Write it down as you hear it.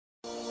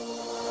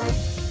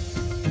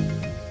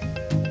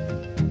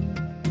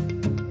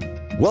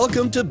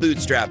Welcome to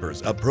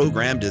Bootstrappers, a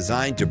program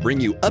designed to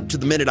bring you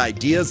up-to-the-minute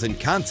ideas and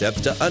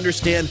concepts to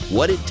understand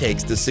what it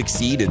takes to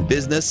succeed in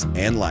business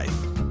and life.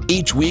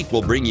 Each week,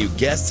 we'll bring you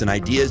guests and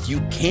ideas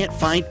you can't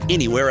find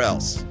anywhere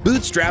else.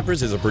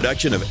 Bootstrappers is a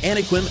production of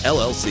Anaquim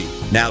LLC.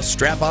 Now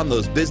strap on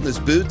those business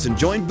boots and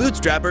join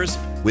Bootstrappers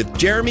with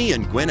Jeremy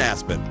and Gwen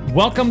Aspen.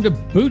 Welcome to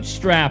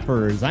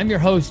Bootstrappers. I'm your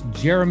host,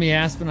 Jeremy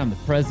Aspen. I'm the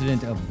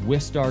president of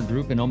Wistar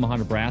Group in Omaha,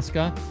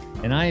 Nebraska,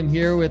 and I am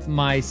here with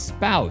my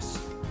spouse,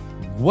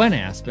 Gwen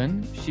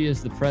Aspen. She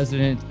is the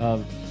president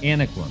of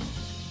Anaquim.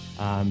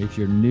 If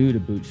you're new to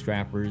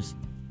Bootstrappers,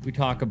 we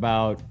talk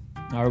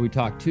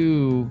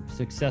to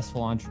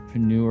successful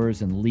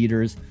entrepreneurs and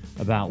leaders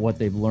about what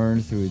they've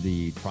learned through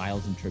the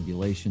trials and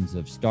tribulations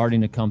of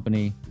starting a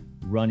company,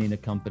 running a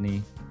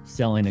company,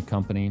 selling a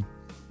company,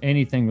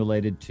 anything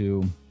related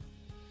to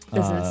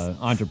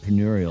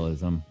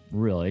entrepreneurialism,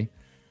 really.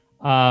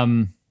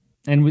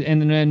 And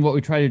then what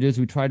we try to do is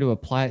we try to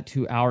apply it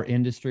to our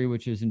industry,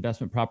 which is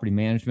investment property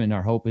management. And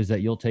our hope is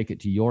that you'll take it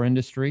to your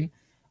industry,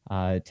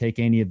 take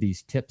any of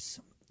these tips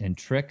and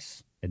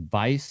tricks,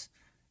 advice,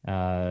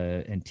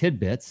 and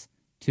tidbits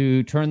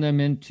to turn them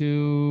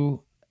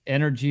into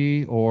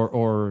energy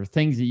or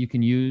things that you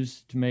can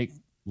use to make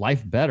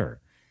life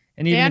better.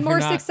 And even more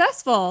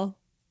successful.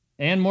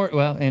 And more,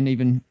 well, and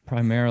even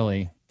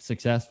primarily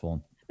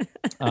successful.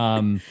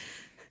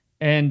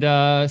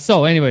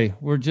 So anyway,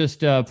 we're just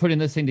putting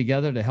this thing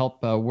together to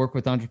help work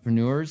with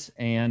entrepreneurs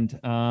and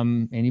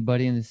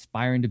anybody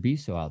aspiring to be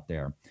so out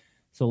there.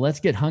 So let's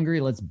get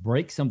hungry. Let's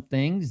break some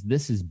things.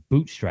 This is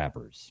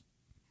Bootstrappers.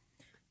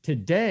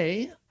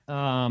 Today,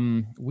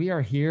 we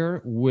are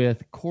here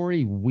with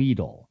Corey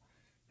Weedle,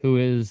 who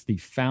is the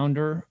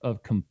founder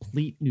of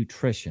Complete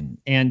Nutrition.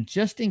 And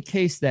just in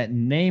case that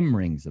name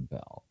rings a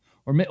bell,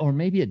 or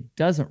maybe it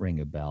doesn't ring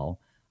a bell,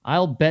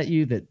 I'll bet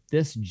you that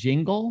this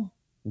jingle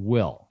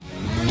will.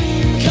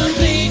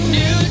 Complete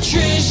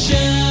Nutrition.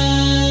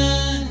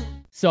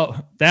 So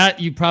that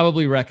you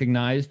probably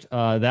recognized.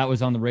 That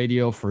was on the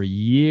radio for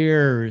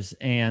years,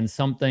 and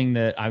something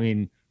that, I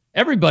mean,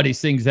 everybody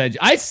sings that.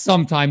 I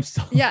sometimes,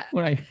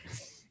 when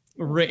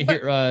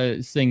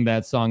I sing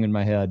that song in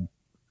my head.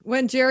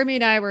 When Jeremy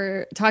and I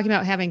were talking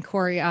about having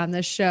Corey on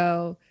this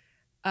show,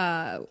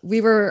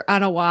 we were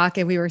on a walk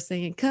and we were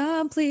singing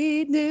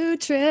Complete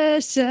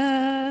Nutrition,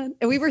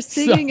 and we were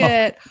singing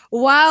it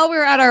while we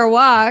were on our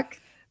walk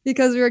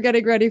because we were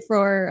getting ready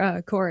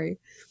for Corey.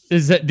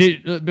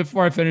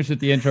 Before I finish with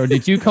the intro,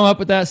 did you come up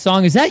with that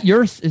song? Is that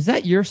your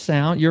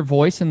sound, your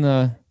voice in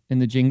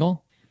the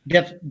jingle?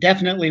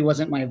 Definitely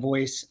wasn't my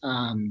voice.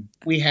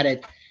 We had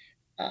it,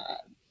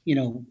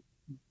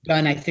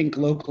 done, I think,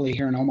 locally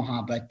here in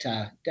Omaha, but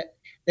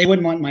they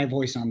wouldn't want my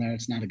voice on there.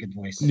 It's not a good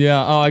voice.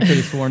 Yeah. Oh, I could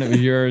have sworn it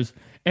was yours.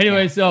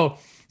 Anyway, So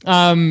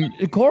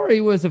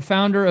Corey was a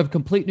founder of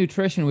Complete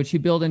Nutrition, which he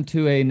built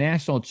into a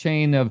national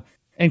chain of,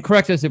 and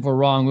correct us if we're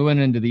wrong, we went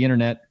into the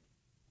internet,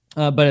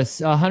 but it's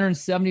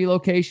 170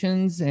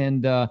 locations.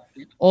 And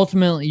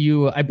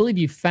ultimately, I believe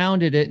you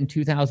founded it in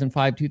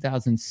 2005,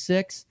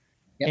 2006,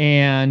 yep,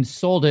 and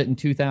sold it in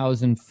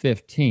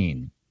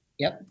 2015.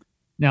 Yep.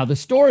 Now, the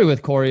story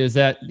with Corey is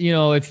that,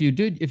 if you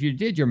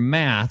did your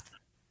math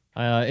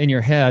in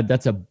your head,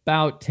 that's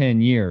about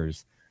 10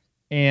 years.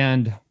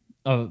 And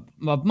of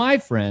my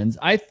friends,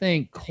 I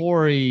think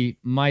Corey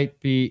might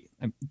be,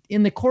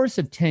 in the course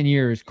of 10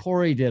 years,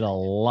 Corey did a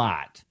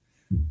lot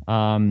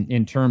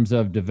in terms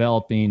of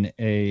developing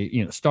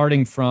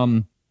starting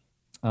from,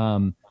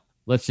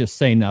 let's just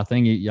say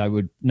nothing. I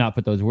would not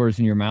put those words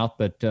in your mouth,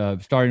 but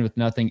starting with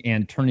nothing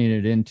and turning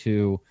it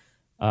into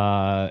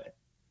a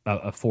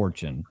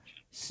fortune.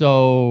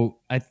 So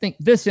I think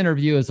this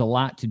interview has a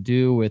lot to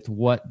do with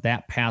what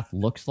that path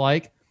looks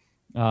like,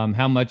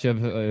 how much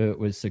of it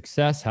was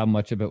success, how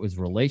much of it was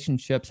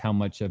relationships, how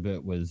much of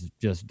it was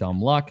just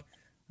dumb luck,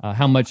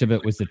 how much of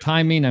it was the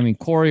timing. I mean,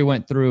 Corey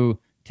went through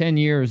 10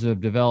 years of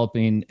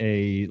developing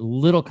a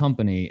little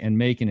company and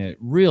making it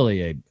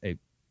really a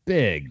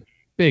big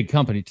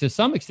company, to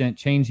some extent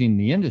changing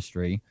the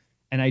industry.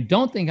 And I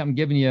don't think I'm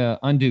giving you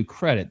undue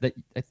credit. That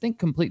I think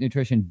Complete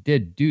Nutrition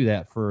did do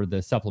that for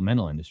the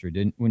supplemental industry,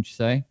 wouldn't you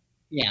say?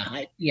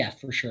 Yeah,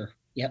 for sure.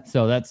 Yep.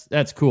 So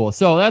that's cool.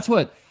 So that's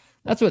what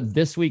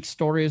this week's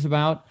story is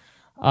about.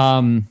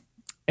 And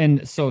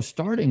so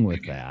starting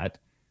with that,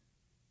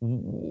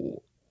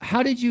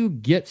 how did you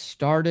get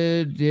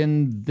started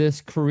in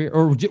this career,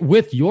 or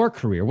with your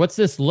career? What's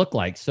this look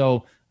like?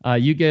 So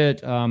you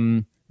get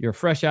you're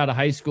fresh out of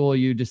high school.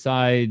 You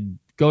decide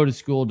go to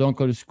school, don't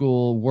go to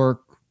school,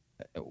 work.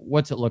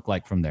 What's it look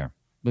like from there?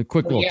 The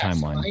quick little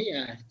timeline.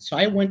 So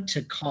I went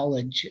to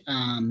college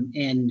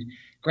and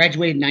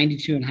graduated in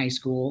 92 in high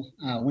school.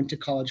 Went to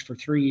college for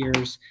 3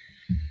 years.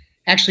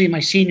 Actually, my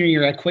senior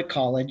year, I quit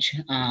college.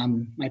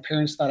 My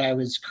parents thought I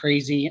was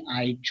crazy.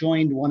 I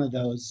joined one of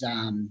those,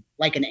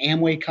 like an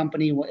Amway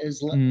company,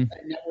 is a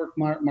network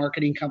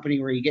marketing company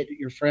where you get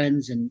your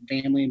friends and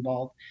family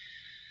involved.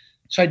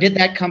 So I did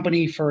that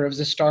company it was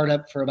a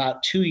startup for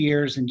about 2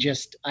 years, and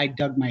I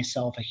dug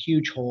myself a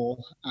huge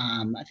hole.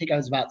 I think I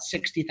was about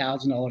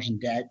 $60,000 in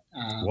debt.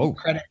 Whoa.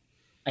 Credit.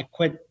 I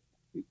quit.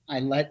 I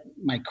let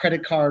my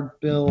credit card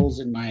bills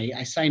and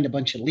I signed a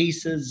bunch of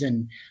leases,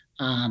 and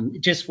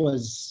it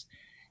was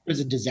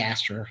a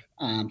disaster.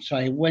 So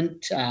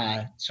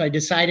I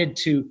decided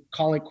to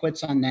call it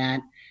quits on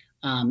that,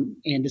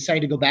 and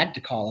decided to go back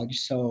to college.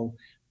 So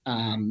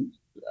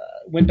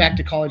went back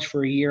to college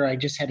for a year. I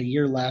just had a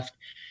year left.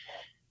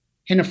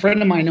 And a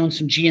friend of mine owned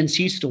some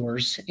GNC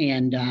stores,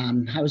 and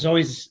I was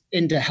always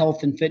into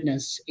health and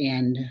fitness.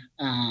 And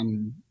I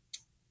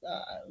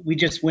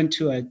went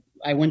to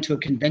a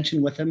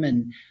convention with him,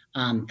 and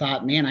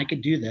thought, man, I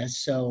could do this.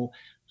 So,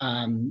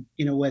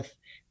 with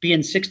being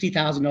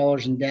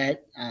 $60,000 in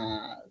debt,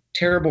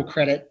 terrible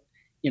credit,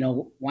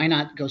 why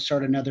not go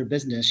start another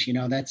business?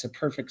 That's a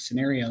perfect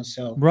scenario.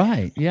 So,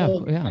 right. Yeah.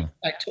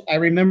 I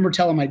remember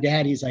telling my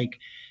dad, he's like,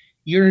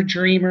 you're a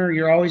dreamer.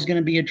 You're always going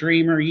to be a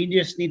dreamer. You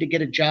just need to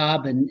get a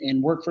job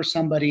and work for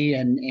somebody.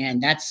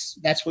 And that's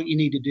what you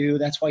need to do.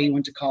 That's why you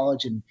went to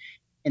college. And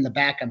in the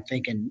back, I'm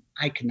thinking,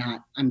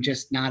 I'm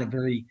just not a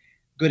very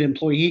good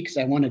employee, because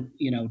I want to,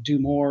 do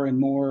more and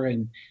more.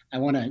 And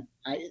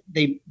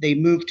they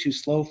move too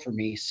slow for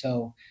me.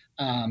 So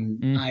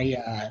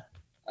I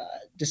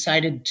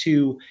decided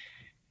to,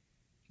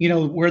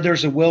 where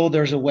there's a will,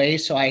 there's a way.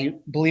 So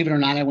believe it or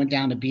not, I went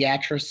down to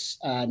Beatrice,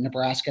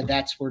 Nebraska.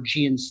 That's where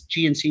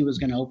GNC was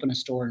going to open a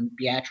store in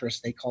Beatrice.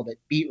 They called it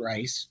Beat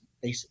Rice.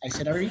 I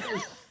said, are you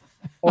guys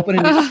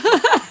opening?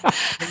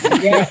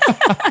 Yeah.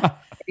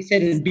 They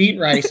said in Beat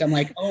Rice. I'm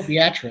like, oh,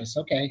 Beatrice.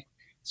 Okay.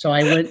 So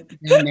I went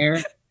down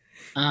there.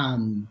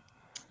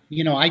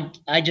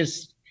 I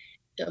just,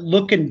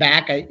 looking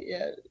back,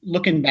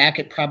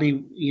 it probably,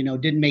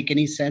 didn't make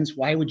any sense.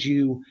 Why would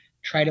you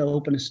try to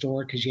open a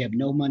store because you have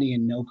no money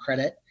and no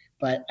credit?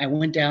 But I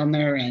went down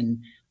there,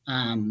 and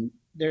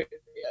there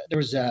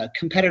was a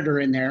competitor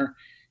in there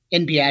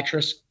in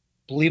Beatrice,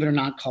 believe it or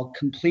not, called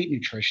Complete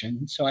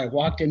Nutrition. So I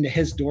walked into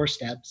his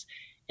doorsteps,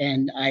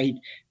 and I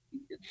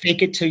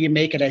fake it till you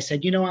make it. I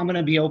said, I'm going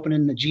to be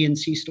opening the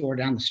GNC store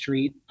down the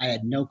street. I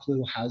had no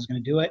clue how I was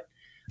going to do it.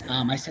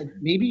 I said,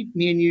 maybe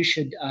me and you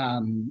should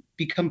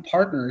become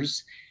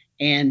partners.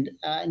 And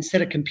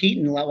instead of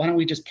competing, why don't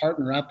we just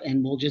partner up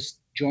and we'll just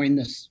join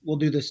this? We'll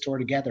do this store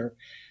together.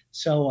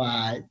 So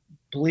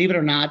believe it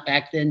or not,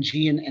 back then,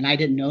 and I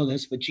didn't know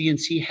this, but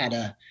GNC had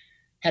a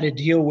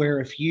deal where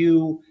if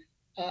you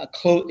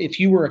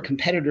were a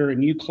competitor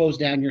and you closed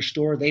down your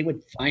store, they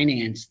would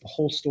finance the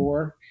whole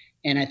store.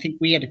 And I think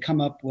we had to come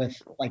up with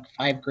like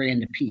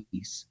 $5,000 a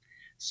piece.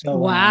 So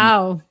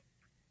wow.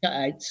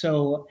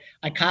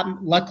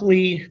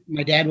 Luckily,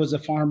 my dad was a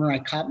farmer. I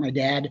caught my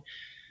dad.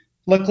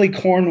 Luckily,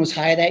 corn was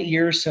high that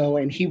year.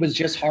 And he was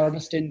just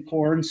harvesting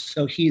corn.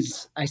 So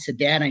I said,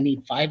 Dad, I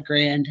need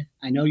 $5,000.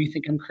 I know you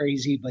think I'm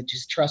crazy, but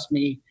just trust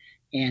me.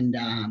 And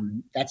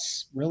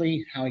that's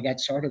really how I got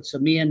started. So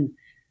me and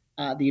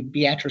the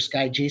Beatrice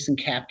guy, Jason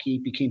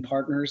Kapke, became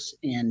partners.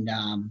 And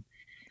I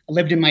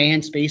lived in my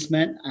aunt's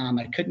basement.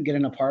 I couldn't get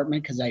an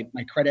apartment because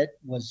my credit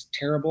was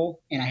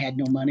terrible and I had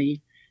no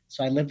money.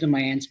 So I lived in my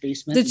aunt's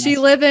basement. Did she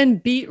live in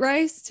Beat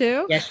Rice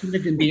too? Yeah, she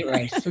lived in Beat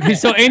Rice. Okay,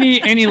 so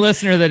any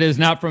listener that is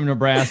not from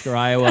Nebraska or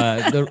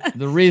Iowa,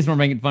 the reason we're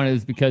making fun of it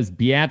is because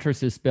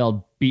Beatrice is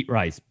spelled Beat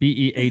Rice,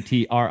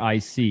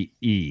 Beatrice.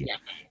 Yeah.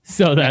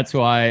 So that's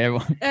why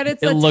and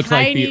it's it a looks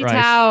tiny like Beat Rice.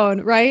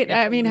 town, right?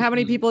 Yeah. I mean, how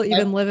many people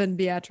even live in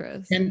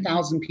Beatrice?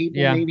 10,000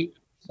 people, maybe.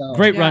 So,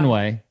 great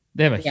runway.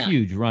 They have a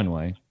huge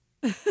runway.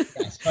 Yeah,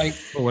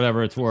 for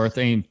whatever it's worth.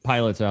 Any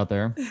pilots out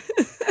there?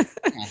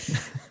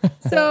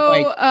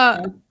 So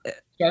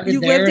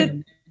started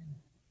there.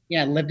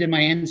 Lived in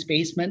my aunt's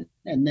basement,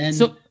 and then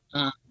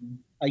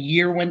a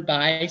year went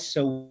by.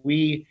 So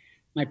my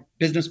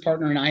business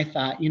partner and I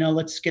thought,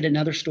 let's get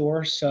another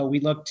store. So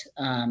we looked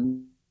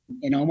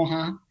in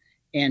Omaha,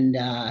 and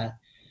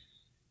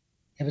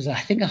it was, I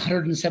think,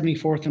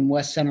 174th and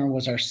West Center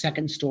was our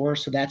second store.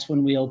 So that's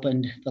when we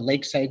opened the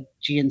Lakeside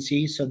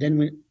GNC. So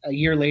then a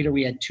year later,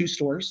 we had 2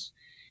 stores,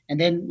 and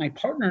then my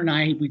partner and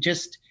I, we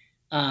just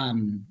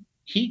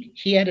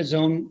he had his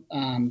own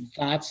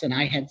thoughts, and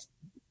I had,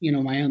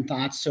 my own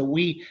thoughts. So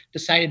we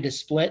decided to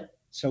split.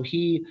 So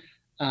he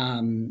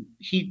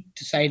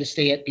decided to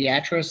stay at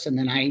Beatrice, and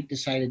then I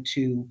decided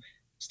to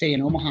stay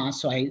in Omaha.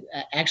 So I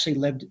actually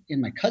lived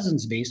in my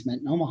cousin's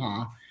basement in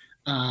Omaha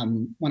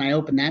when I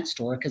opened that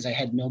store because I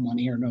had no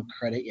money or no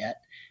credit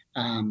yet,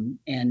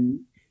 and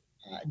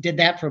did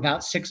that for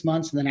about 6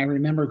 months. And then I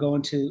remember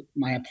going to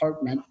my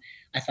apartment.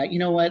 I thought, you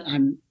know what,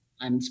 I'm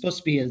supposed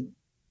to be a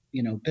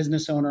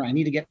business owner. I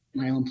need to get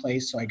my own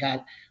place. So I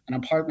got an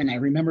apartment. I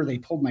remember they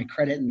pulled my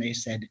credit and they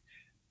said,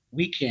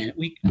 we can't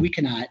rent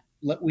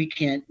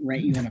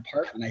you an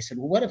apartment. I said,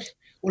 well, what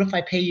if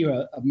I pay you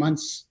a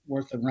month's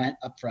worth of rent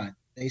up front?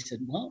 They said,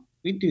 well,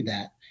 we'd do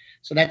that.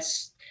 So I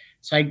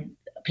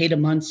paid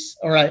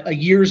a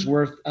year's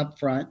worth up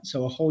front.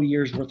 So a whole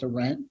year's worth of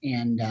rent.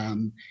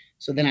 And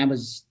so then I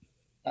was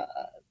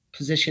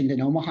positioned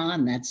in Omaha,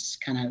 and that's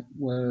kind of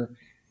where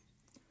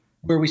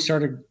where we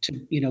started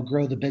to,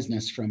 grow the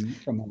business from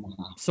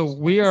Omaha. So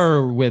we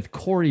are with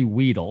Corey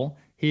Weedle.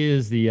 He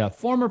is the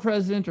former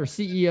president or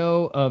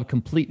CEO of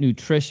Complete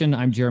Nutrition.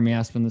 I'm Jeremy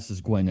Aspen. This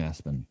is Gwen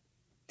Aspen.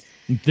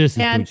 This is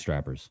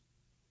Bootstrappers.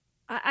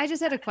 I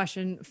just had a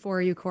question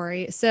for you,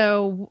 Corey.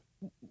 So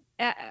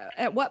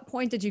at what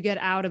point did you get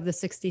out of the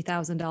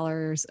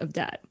 $60,000 of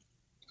debt?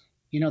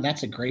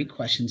 That's a great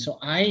question. So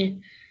I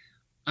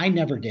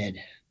never did.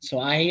 So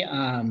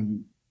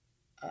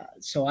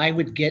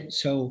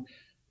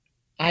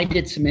I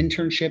did some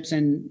internships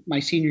in my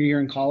senior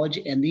year in college,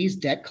 and these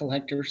debt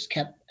collectors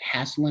kept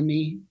hassling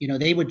me.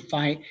 They would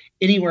find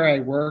anywhere I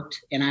worked,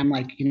 and I'm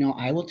like,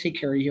 I will take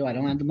care of you. I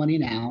don't have the money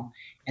now.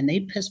 And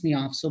they pissed me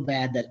off so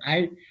bad that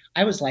I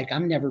was like,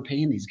 I'm never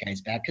paying these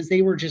guys back, because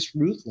they were just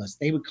ruthless.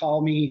 They would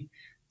call me.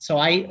 So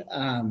I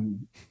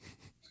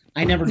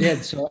never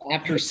did. So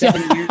after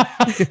 7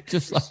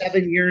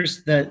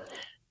 years, the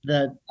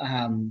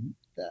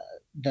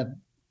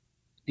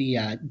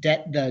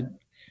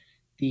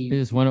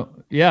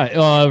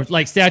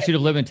like statute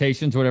of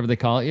limitations, whatever they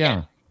call it.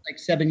 Yeah. Like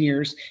 7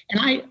 years.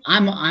 And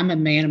I'm a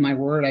man of my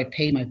word. I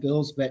pay my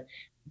bills, but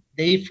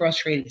they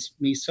frustrated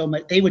me so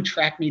much. They would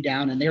track me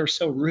down, and they were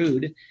so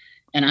rude.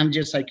 And I'm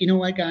just like, you know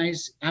what,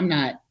 guys, I'm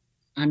not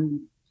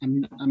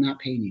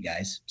paying you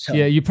guys. So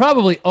yeah, you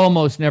probably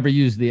almost never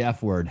use the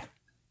F word.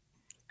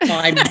 You're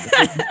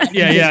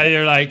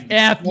like,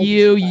 F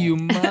you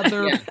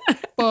mother.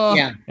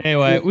 Yeah.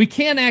 Anyway, we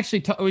can't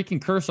actually we can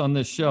curse on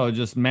this show.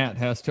 Just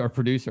our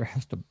producer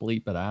has to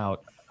bleep it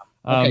out.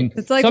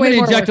 It's like somebody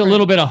inject a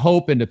little bit of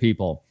hope into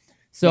people.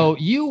 So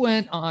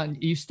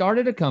you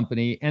started a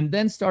company and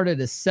then started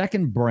a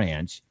second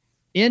branch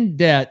in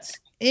debt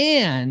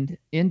and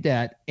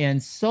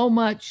so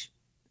much,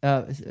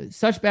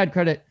 such bad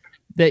credit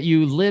that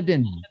you lived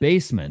in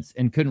basements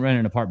and couldn't rent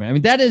an apartment. I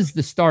mean, that is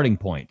the starting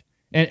point.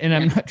 And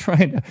I'm not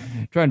trying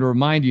to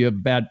remind you of a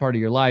bad part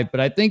of your life, but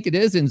I think it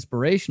is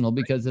inspirational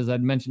because, as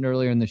I'd mentioned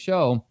earlier in the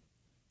show,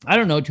 I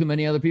don't know too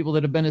many other people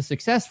that have been as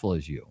successful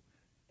as you.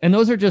 And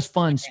those are just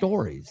fun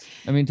stories.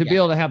 I mean, to be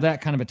able to have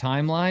that kind of a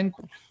timeline.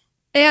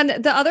 And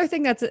the other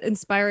thing that's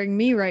inspiring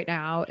me right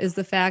now is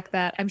the fact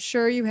that I'm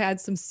sure you had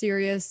some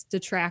serious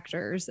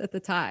detractors at the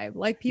time.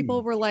 Like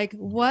people were like,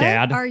 what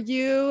are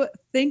you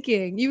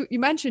thinking? You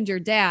mentioned your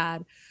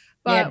dad.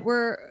 But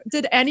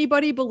did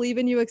anybody believe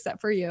in you except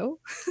for you?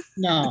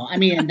 No, I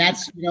mean,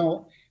 that's,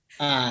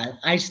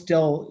 I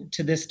still,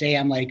 to this day,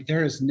 I'm like,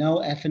 there is no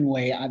effing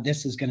way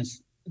this is going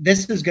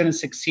to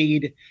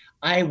succeed.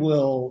 I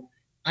will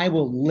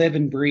live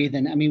and breathe.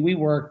 And I mean,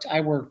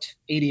 I worked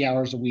 80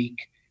 hours a week.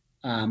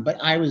 But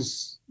I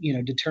was,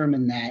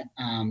 determined that,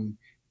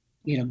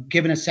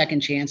 given a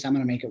second chance, I'm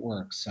going to make it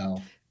work.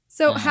 So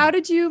how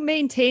did you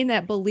maintain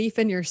that belief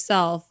in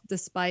yourself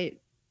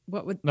despite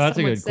what would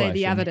someone say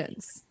the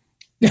evidence?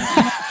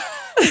 That's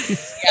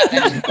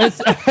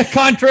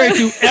contrary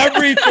to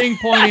everything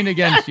pointing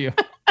against you.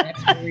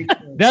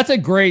 That's a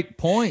great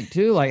point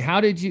too. Like,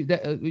 how did you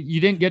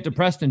didn't get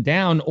depressed and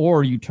down,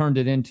 or you turned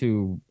it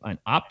into an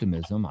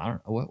optimism? I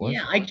don't know what.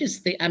 I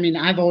just think. I mean,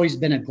 I've always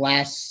been a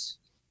glass,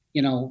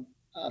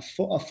 a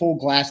full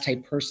glass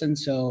type person.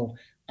 So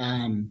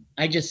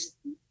I just,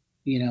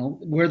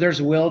 where there's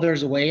a will,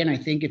 there's a way. And I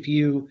think if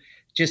you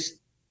just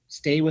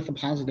stay with a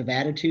positive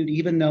attitude,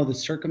 even though the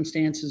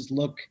circumstances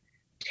look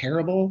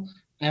terrible,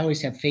 I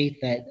always have faith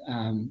that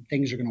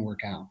things are going to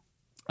work out.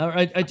 All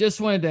right. I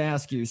just wanted to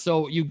ask you,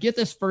 so you get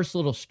this first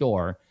little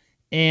store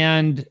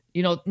and,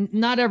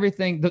 not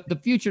everything, the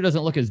future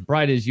doesn't look as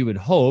bright as you would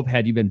hope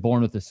had you been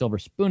born with a silver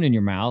spoon in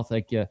your mouth.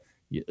 Like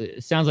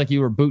it sounds like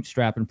you were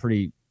bootstrapping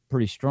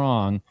pretty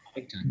strong.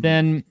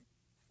 Then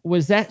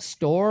was that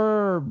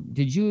store,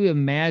 did you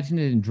imagine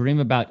it and dream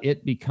about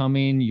it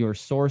becoming your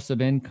source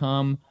of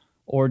income?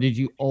 Or did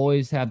you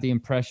always have the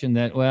impression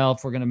that, well,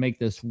 if we're going to make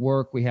this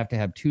work, we have to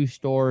have 2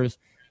 stores,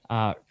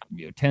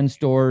 10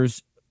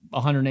 stores,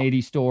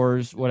 180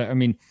 stores? Whatever. I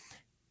mean,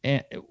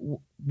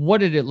 what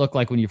did it look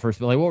like when you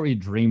first, what were you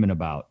dreaming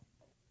about?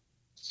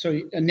 So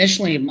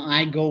initially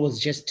my goal was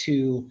just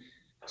to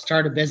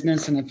start a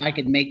business. And if I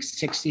could make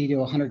 60 to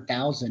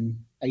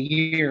 100,000 a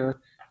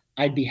year,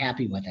 I'd be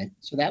happy with it.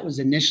 So that was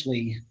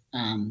initially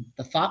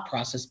the thought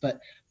process.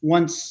 But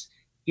once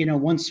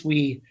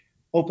we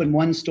opened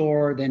 1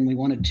 store, then we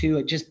wanted 2.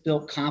 It just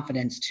built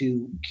confidence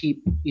to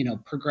keep,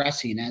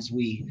 progressing as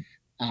we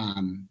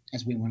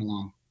went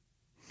along.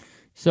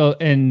 So,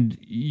 and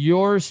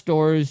your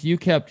stores, you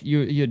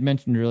had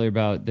mentioned earlier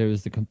about there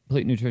was the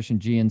Complete Nutrition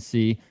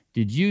GNC.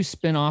 Did you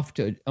spin off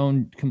to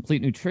own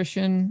Complete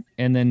Nutrition,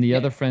 and then the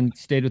other friend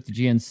stayed with the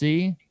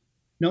GNC?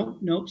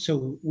 Nope.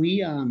 So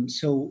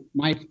so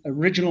my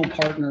original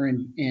partner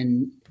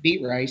in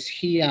Beet Rice,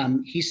 he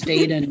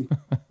stayed in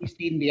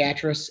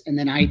Beatrice, and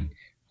then I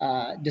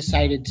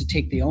decided to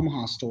take the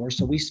Omaha store.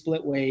 So we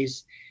split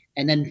ways.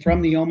 And then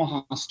from the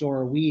Omaha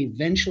store, we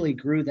eventually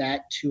grew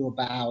that to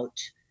about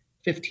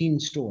 15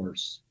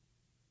 stores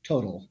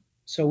total.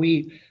 So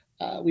we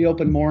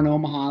opened more in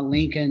Omaha,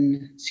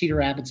 Lincoln, Cedar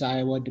Rapids,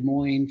 Iowa, Des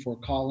Moines,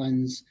 Fort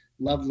Collins,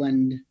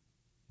 Loveland,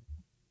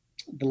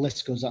 the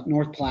list goes up.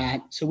 North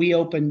Platte. So we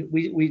opened.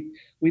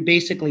 We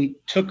basically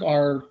took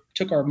our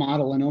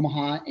model in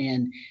Omaha,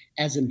 and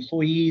as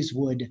employees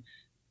would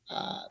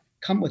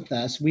come with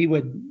us, we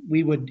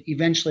would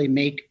eventually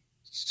make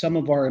some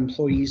of our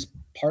employees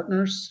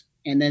partners,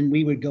 and then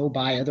we would go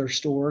buy other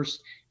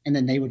stores, and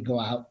then they would go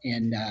out,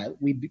 and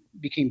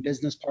became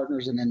business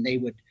partners, and then they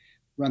would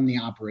run the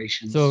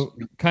operations. So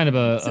kind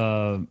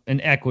of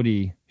an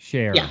equity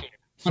share. Yeah,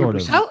 sort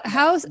of. 100%.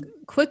 How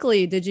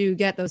quickly did you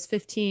get those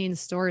 15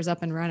 stores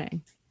up and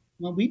running?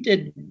 Well, we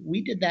did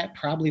that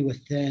probably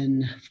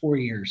within 4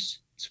 years.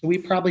 So we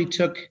probably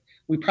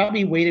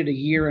waited a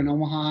year in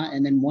Omaha,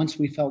 and then once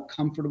we felt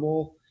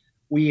comfortable,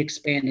 we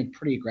expanded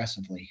pretty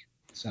aggressively.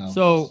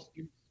 So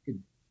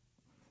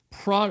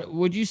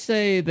would you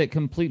say that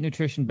Complete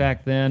Nutrition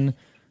back then,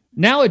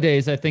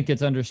 nowadays, I think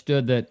it's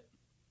understood that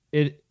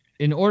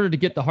in order to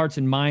get the hearts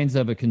and minds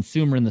of a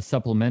consumer in the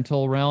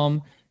supplemental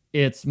realm,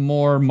 it's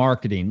more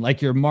marketing.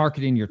 Like you're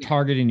marketing, you're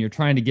targeting, you're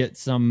trying to get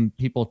some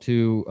people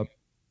to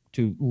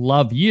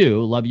love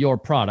your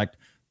product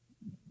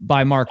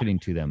by marketing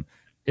to them.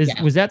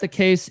 Was that the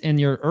case in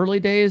your early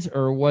days,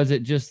 or was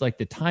it just like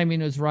the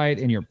timing was right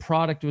and your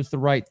product was the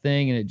right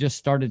thing and it just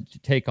started to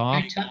take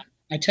off?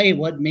 I tell you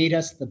what made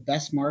us the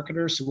best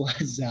marketers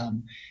was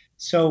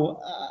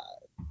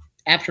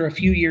after a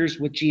few years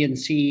with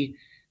GNC,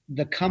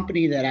 the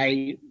company that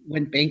I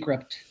went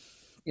bankrupt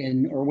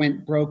in or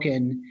went broke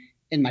in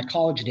my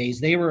college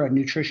days, they were a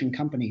nutrition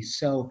company.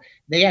 So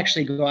they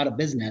actually go out of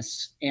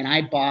business, and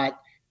I bought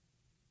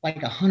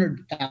like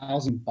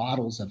 100,000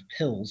 bottles of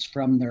pills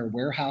from their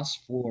warehouse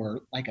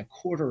for like a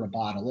quarter a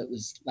bottle. It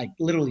was like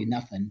literally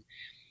nothing.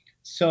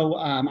 So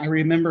I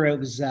remember it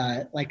was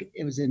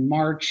in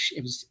March.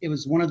 It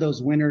was one of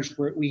those winters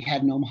where we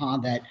had in Omaha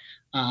that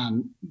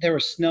there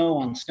was snow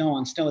on snow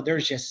on snow.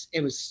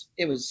 It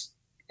was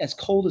as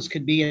cold as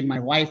could be. And my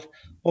wife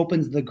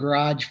opens the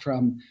garage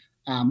from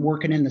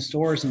working in the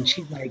stores, and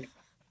she's like,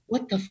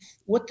 what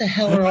the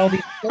hell are all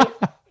these?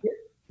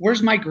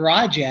 Where's my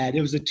garage at?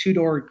 It was a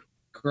 2-door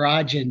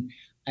garage, and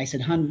I said,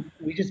 "Hun,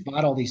 we just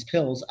bought all these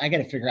pills. I got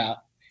to figure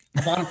out.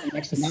 I bought them for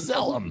next month.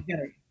 Sell them.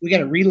 We got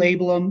to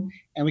relabel them,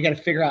 and we got to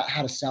figure out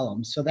how to sell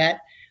them." So that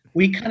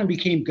we kind of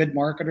became good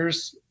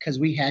marketers because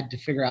we had to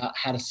figure out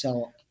how to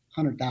sell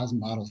 100,000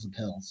 bottles of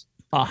pills.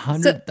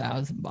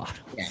 100,000 bottles.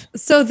 Yeah.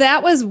 So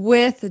that was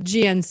with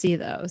GNC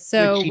though.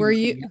 So With GNC, were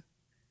you? Yeah.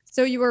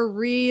 So you were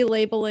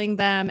relabeling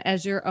them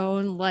as your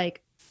own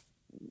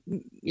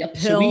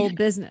pill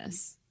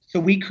business. So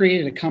we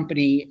created a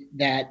company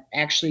that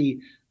actually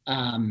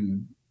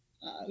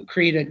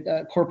created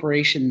a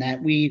corporation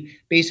that we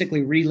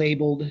basically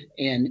relabeled,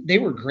 and they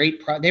were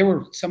great. They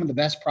were some of the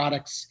best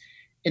products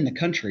in the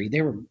country.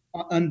 They were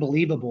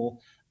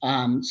unbelievable.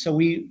 So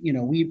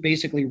we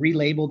basically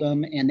relabeled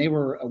them, and they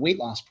were a weight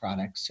loss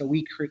product. So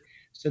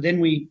then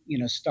we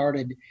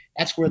started.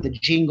 That's where the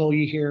jingle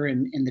you hear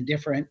in the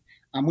different.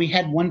 We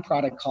had one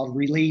product called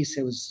Release.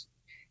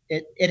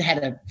 It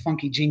had a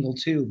funky jingle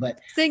too, but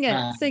sing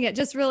it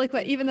just really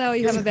quick, even though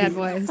you have a bad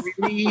voice.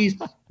 Release,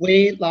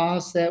 weight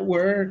loss that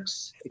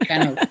works. It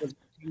kind of was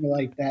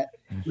like that.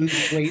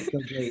 Lose weight,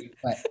 feel great.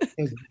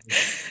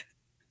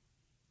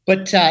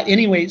 But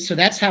anyway, so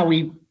that's how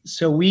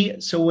so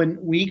when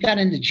we got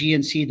into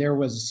GNC, there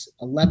was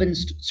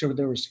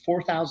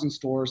 4,000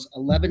 stores.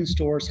 11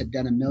 stores had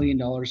done $1 million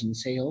in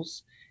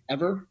sales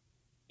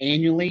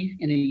annually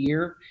in a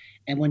year.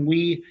 And when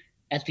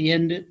at the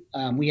end,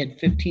 we had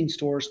 15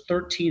 stores,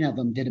 13 of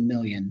them did $1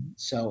 million.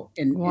 So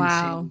in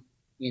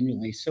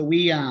annually. So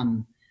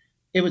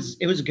it was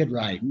a good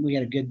ride. We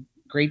had a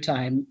great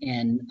time,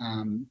 and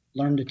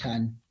learned a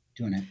ton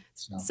doing it.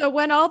 So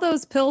when all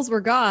those pills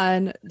were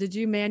gone, did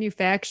you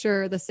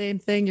manufacture the same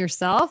thing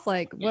yourself?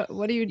 Like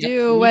what do you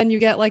do when you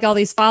get like all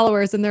these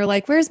followers and they're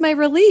like, "Where's my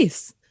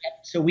Release?"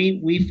 So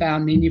we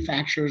found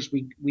manufacturers.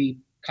 We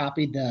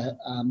copied the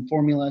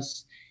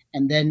formulas,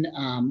 and then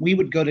we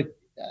would go to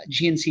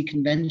GNC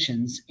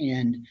conventions,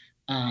 and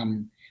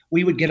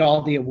we would get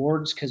all the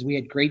awards because we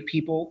had great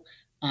people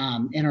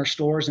in our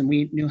stores, and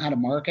we knew how to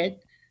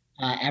market,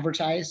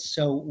 advertise.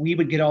 So we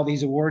would get all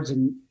these awards,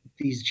 and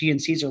these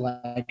GNCs are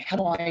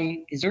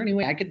like, is there any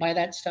way I could buy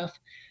that stuff?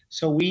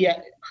 So we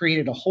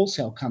created a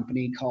wholesale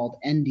company called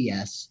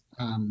NDS,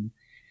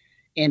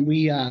 and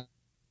we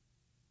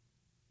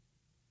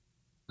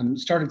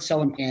started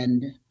selling.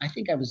 And I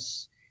think I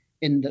was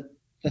in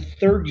the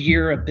third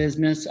year of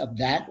business of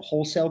that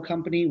wholesale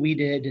company. We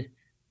did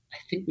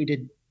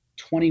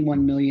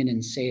 21 million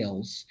in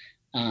sales.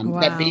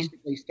 That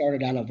basically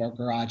started out of our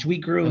garage. We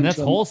grew and that's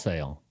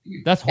wholesale.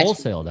 That's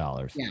wholesale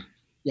dollars. Yeah.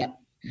 Yeah.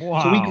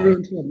 Wow. So we grew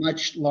into a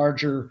much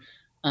larger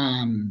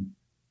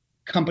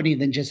company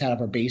than just out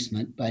of our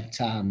basement. But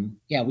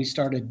we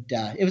started.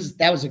 That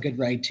was a good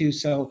ride too.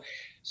 So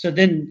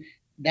then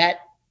that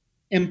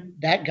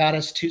got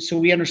us to. So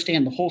we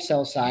understand the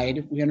wholesale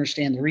side. We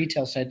understand the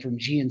retail side from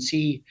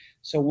GNC.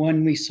 So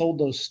when we sold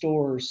those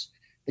stores,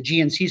 the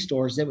GNC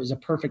stores, it was a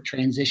perfect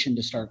transition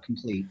to start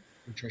Complete.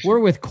 nutrition. We're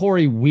with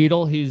Corey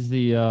Weedle. He's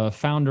the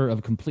founder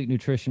of Complete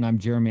Nutrition. I'm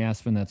Jeremy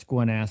Aspen. That's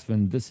Gwen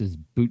Aspen. This is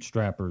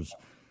Bootstrappers.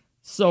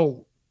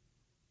 So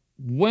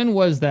when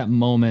was that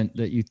moment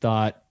that you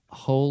thought,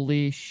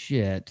 holy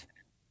shit,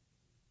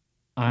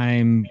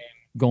 I'm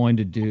going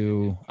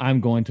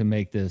to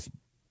make this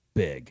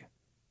big?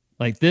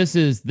 Like this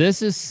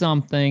is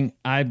something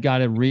I've got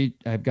to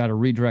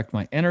redirect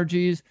my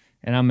energies,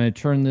 and I'm going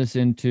to turn this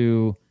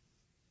into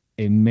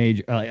a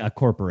major a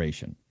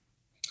corporation.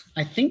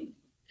 I think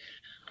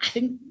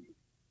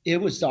it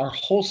was our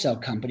wholesale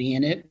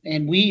company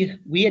and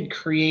we had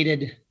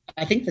created,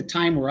 I think, the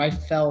time where I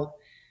felt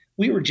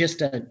we were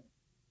just a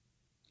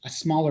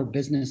smaller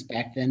business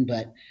back then,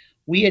 but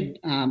we had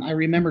I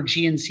remember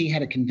GNC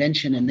had a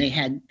convention and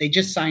they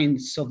just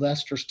signed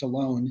Sylvester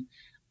Stallone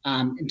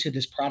into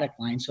this product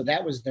line, so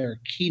that was their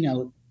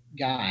keynote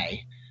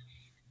guy.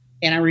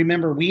 And I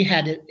remember we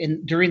had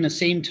it during the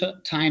same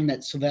time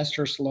that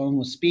Sylvester Stallone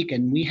was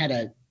speaking. We had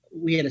a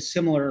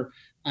similar.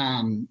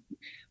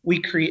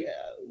 We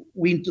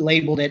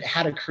labeled it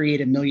 "How to Create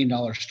 $1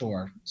 Million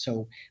Store."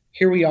 So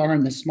here we are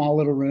in the small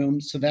little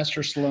room.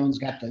 Sylvester Stallone's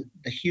got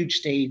the huge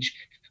stage.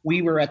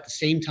 We were at the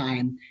same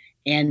time,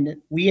 and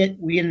we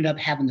ended up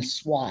having to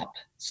swap.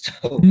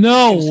 So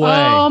no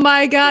way! Oh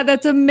my God,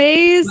 that's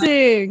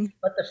amazing!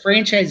 But the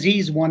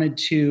franchisees wanted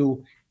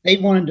to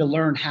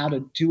learn how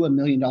to do $1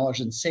 million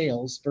in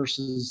sales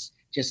versus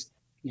just,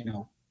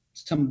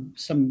 some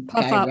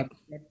guy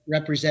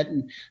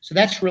representing. So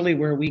that's really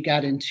where we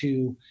got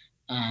into.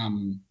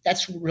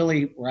 That's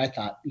really where I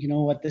thought, you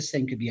know what, this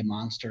thing could be a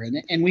monster.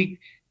 And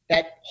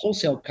that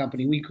wholesale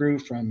company, we grew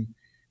from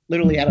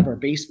literally out of our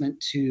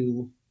basement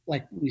to,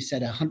 like we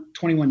said,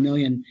 21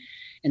 million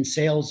in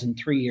sales in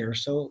 3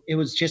 years. So it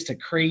was just a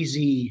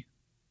crazy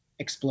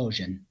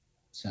explosion.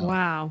 So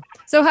wow.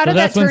 So how did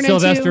that turn into?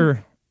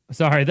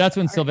 That's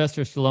when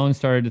Sylvester Stallone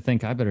started to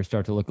think, I better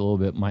start to look a little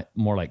bit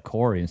more like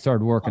Corey, and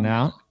started working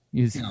out.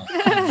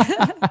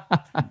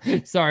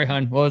 Sorry,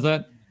 hon. What was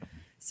that?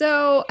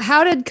 So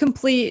how did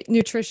Complete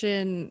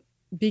Nutrition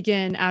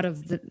begin out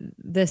of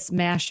this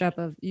mashup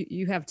of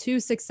you have two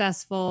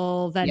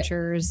successful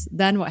ventures? Yep.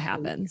 Then what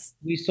happens?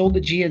 We sold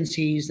the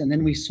GNCs, and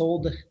then we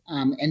sold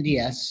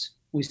NDS.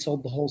 We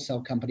sold the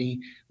wholesale company,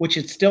 which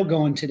is still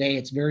going today.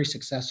 It's very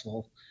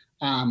successful.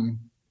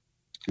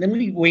 Then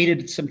we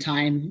waited some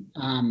time,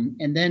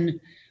 and then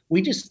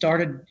we just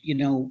started,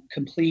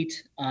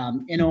 Complete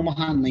in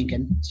Omaha and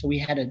Lincoln. So we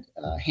had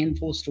a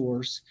handful of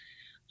stores,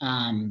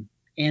 and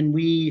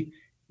we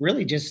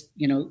really just,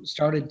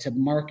 started to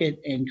market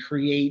and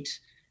create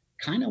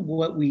kind of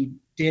what we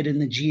did in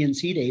the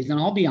GNC days. And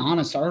I'll be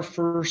honest,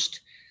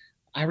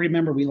 I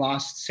remember we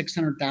lost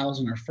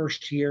 $600,000 our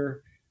first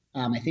year.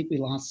 I think we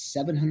lost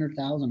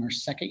 $700,000 our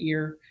second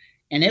year,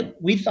 and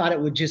we thought it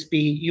would just be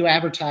you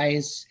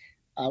advertise.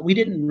 We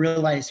didn't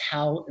realize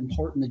how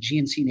important the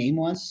GNC name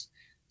was.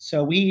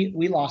 So we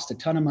lost a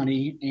ton of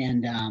money.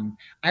 And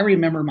I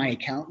remember my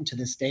accountant to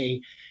this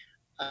day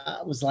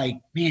was like,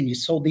 man, you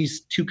sold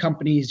these two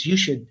companies.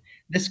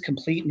 This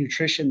Complete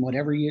Nutrition,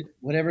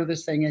 whatever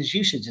this thing is,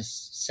 you should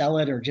just sell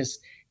it, or just,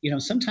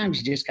 sometimes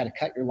you just got to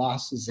cut your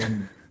losses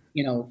and,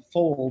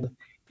 fold.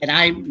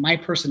 And my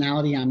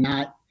personality,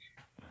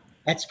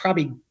 that's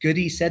probably good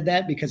he said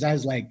that, because I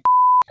was like,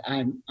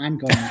 we're going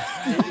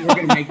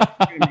to make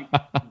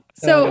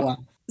it.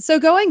 So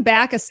going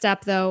back a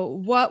step though,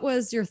 what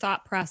was your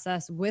thought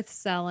process with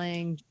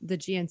selling the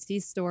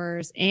GNC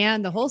stores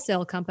and the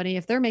wholesale company?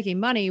 If they're making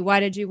money, why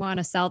did you want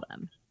to sell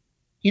them?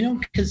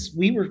 Because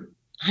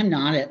I'm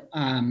not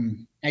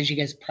as you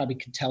guys probably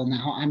could tell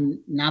now,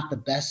 I'm not the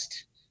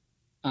best.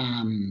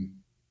 I'm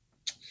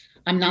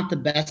not the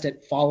best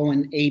at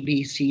following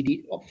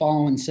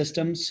following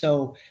systems.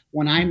 So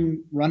when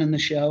I'm running the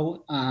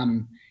show,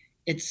 I'm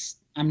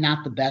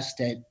not the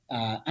best at,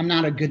 I'm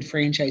not a good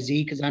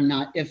franchisee, because I'm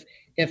not,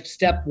 if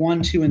step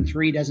 1, 2, and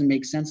 3 doesn't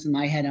make sense in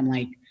my head, I'm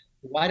like,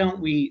 why don't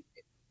we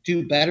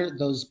do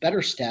those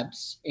better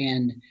steps?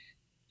 And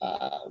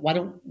why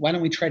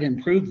don't we try to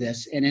improve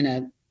this?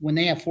 And when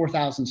they have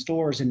 4,000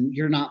 stores and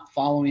you're not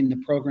following the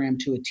program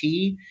to a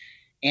T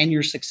and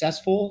you're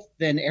successful,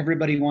 then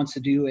everybody wants to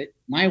do it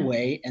my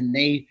way. And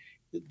they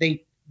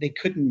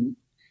couldn't.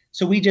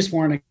 So we just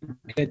weren't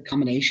a good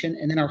combination.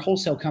 And then our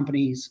wholesale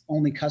company's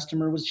only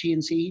customer was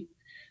GNC.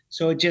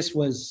 So it just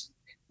was,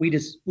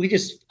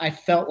 I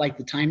felt like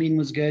the timing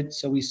was good.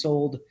 So we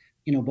sold,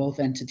 both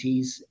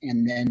entities,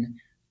 and then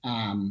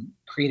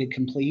created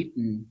Complete,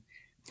 and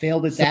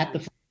failed at that the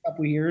first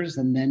couple of years.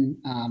 And then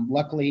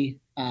luckily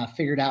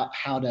figured out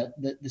how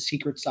the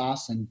secret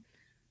sauce, and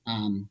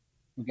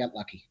we got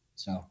lucky.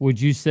 So would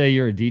you say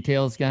you're a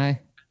details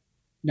guy?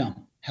 No.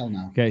 Hell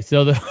no. Okay,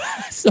 so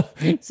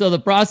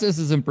the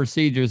processes and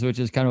procedures, which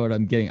is kind of what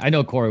I'm getting. I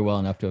know Corey well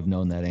enough to have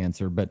known that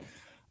answer, but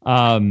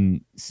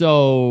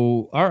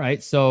so all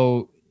right.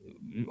 So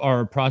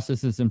are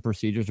processes and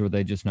procedures, were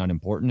they just not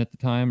important at the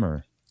time,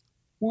 or?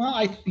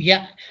 Well,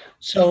 yeah.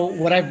 So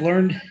what I've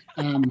learned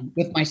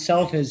with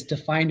myself is to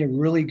find a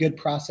really good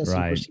process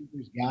and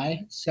procedures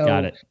guy. So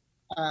got it.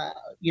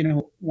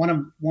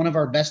 one of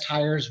our best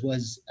hires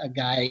was a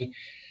guy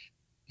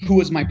who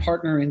was my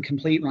partner in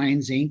Complete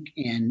Ryan Zink,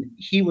 and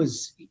he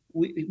was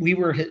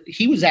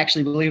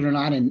actually, believe it or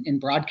not, in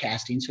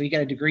broadcasting. So he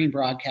got a degree in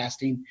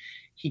broadcasting.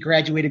 He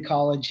graduated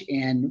college,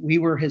 and we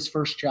were his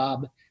first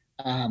job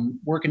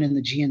working in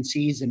the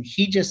GNCs, and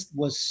he just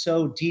was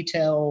so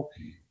detail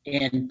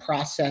and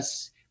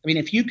process. I mean,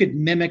 if you could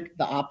mimic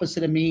the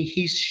opposite of me,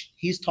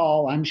 he's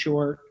tall, I'm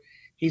short.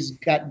 He's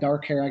got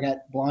dark hair, I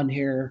got blonde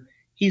hair.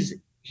 He's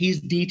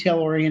detail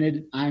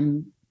oriented.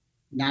 I'm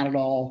not at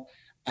all.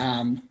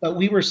 But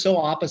we were so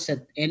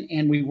opposite,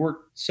 and we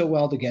worked so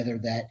well together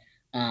that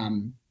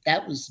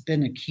that was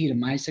been a key to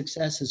my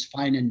success, is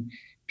finding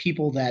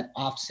people that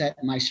offset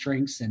my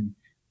strengths. And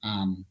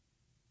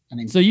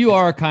so you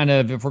are kind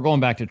of, if we're going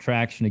back to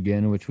traction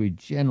again, which we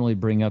generally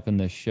bring up in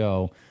this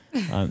show,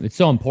 it's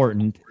so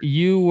important.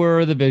 You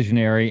were the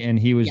visionary, and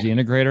he was the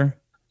integrator.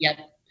 Yeah,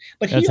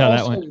 but that's how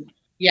that went.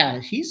 Yeah,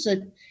 he's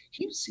an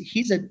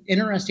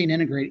interesting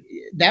integrator.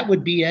 That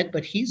would be it.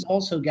 But he's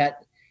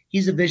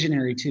a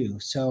visionary too.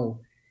 So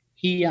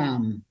he,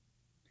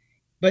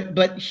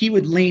 but he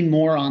would lean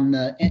more on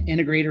the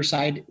integrator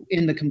side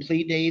in the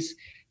Complete days.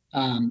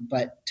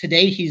 But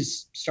today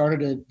he's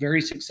started a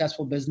very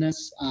successful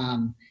business,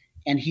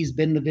 and he's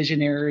been the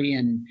visionary.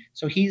 And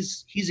so he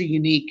was a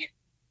unique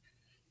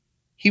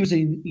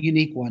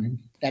one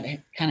that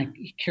kind of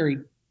carried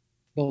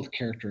both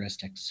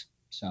characteristics.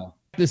 So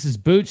this is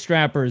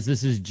Bootstrappers.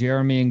 This is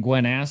Jeremy and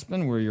Gwen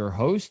Aspen. We're your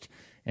host,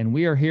 and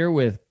we are here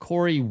with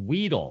Corey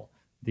Weedle,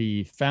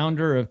 the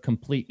founder of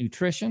Complete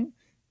Nutrition,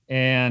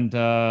 and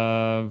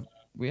the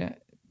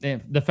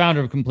founder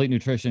of Complete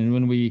Nutrition. And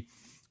when we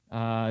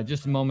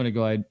just a moment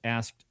ago, I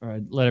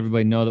let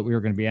everybody know that we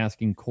were going to be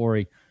asking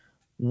Corey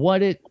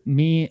when it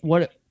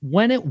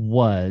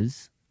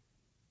was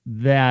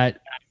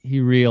that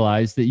you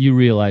realized,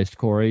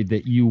 Corey,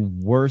 that you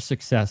were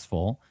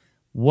successful.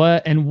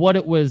 What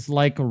it was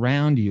like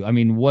around you. I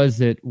mean, was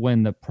it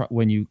when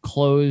you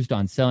closed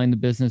on selling the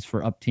business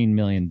for up $10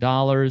 million?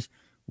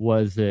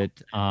 Was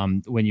it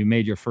when you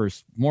made your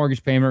first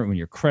mortgage payment, when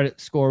your credit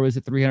score was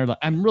at 300?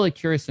 I'm really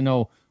curious to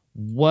know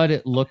what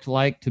it looked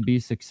like to be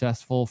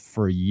successful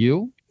for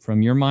you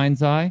from your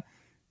mind's eye.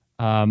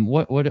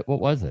 What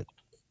was it?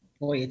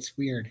 Boy, it's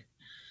weird.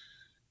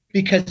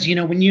 Because,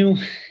 when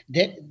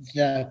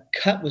the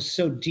cut was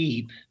so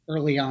deep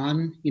early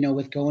on,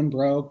 with going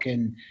broke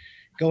and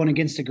going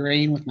against the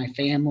grain with my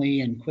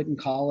family and quitting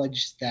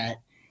college, that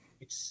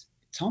it's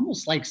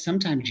almost like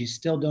sometimes you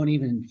still don't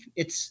even,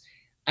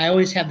 I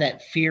always have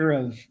that fear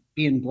of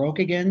being broke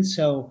again.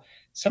 So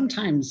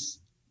sometimes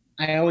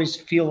I always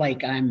feel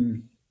like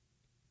I'm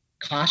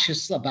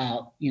cautious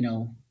about,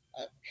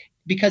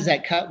 because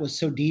that cut was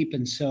so deep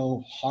and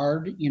so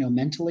hard,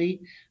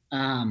 mentally.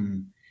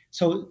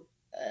 So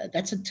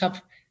that's a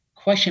tough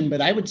question,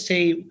 but I would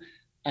say,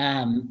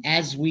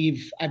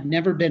 I've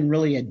never been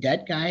really a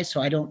debt guy,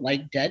 so I don't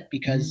like debt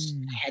because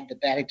I had the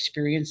bad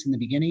experience in the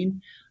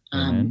beginning.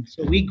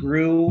 So we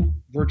grew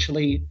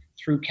virtually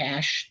through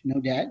cash,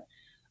 no debt.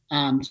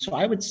 So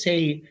I would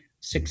say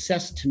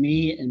success to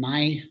me in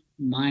my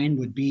mind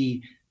would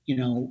be,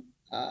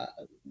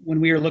 when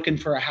we were looking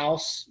for a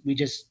house,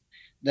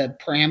 the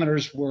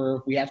parameters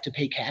were, we have to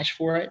pay cash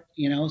for it,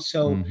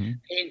 so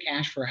paying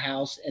cash for a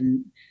house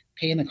and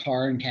paying the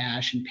car in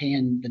cash and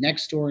paying the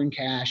next store in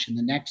cash and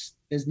the next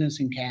business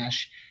in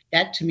cash,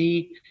 that to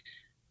me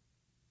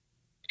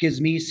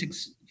gives me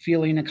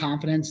feeling of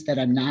confidence that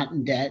I'm not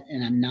in debt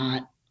and I'm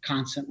not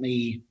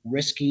constantly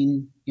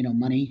risking,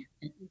 money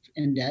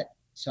in debt.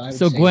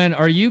 So Gwen,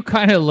 are you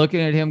kind of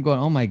looking at him going,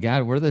 oh my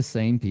God, we're the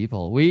same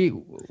people. We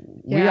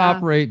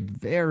operate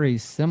very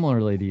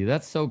similarly to you.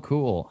 That's so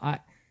cool.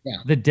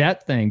 The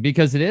debt thing,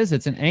 because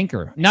it's an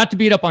anchor, not to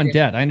beat up on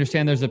debt. I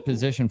understand there's a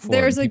position for it.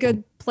 There's a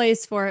good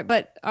place for it,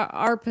 but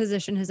our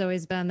position has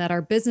always been that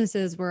our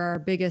businesses were our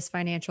biggest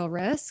financial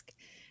risk.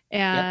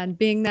 And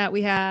being that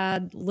we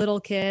had little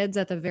kids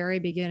at the very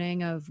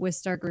beginning of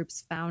Wistar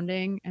Group's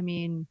founding, I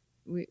mean,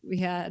 we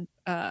had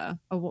a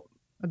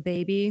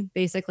baby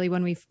basically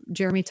when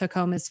Jeremy took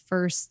home his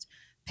first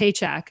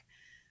paycheck.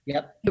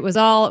 Yep. It was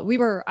all, we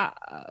were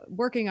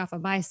working off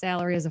of my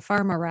salary as a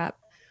pharma rep.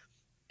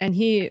 And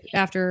he,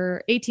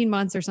 after 18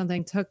 months or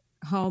something, took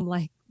home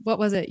what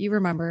was it? You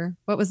remember?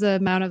 What was the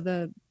amount of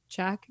the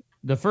check?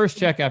 The first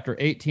check after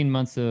 18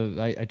 months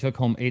I took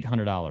home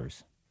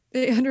 $800.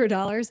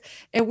 $800.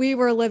 And we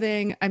were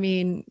living, I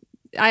mean,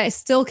 I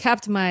still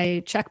kept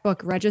my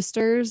checkbook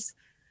registers,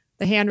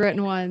 the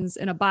handwritten ones,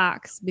 in a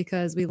box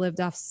because we lived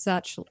off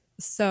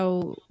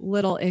so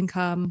little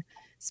income,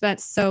 spent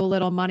so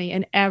little money,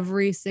 and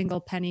every single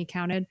penny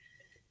counted.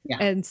 Yeah.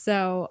 And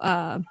so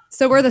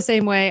we're the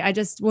same way. I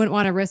just wouldn't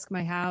want to risk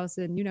my house.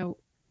 And,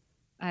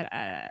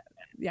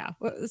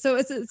 so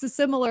it's a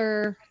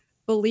similar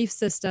belief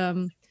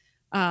system.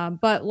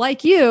 But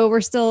like you, we're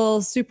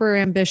still super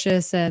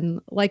ambitious and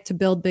like to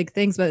build big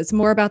things, but it's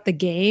more about the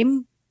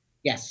game.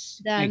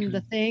 Yes. Than the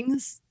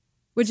things.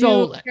 Would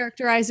you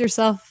characterize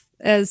yourself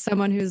as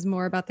someone who's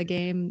more about the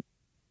game?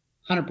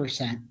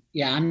 100%.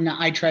 Yeah, I'm not,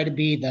 I try to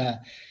be the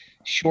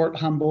short,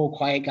 humble,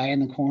 quiet guy in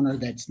the corner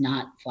that's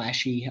not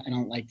flashy. I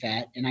don't like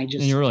that. And And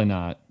you're really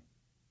not.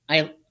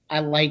 I I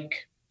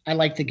like I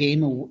like the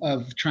game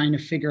of trying to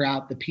figure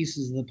out the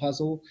pieces of the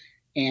puzzle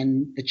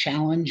and the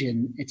challenge.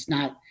 And it's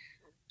not.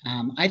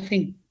 I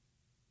think,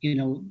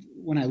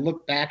 when I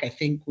look back, I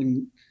think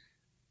when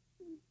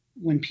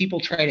people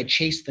try to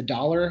chase the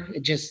dollar,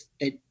 it just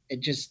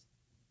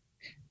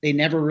they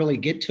never really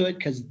get to it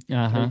because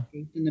Uh-huh.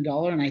 they're chasing the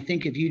dollar. And I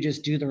think if you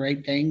just do the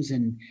right things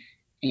and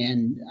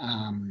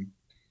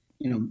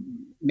you know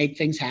make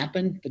things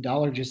happen, the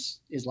dollar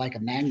just is like a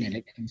magnet.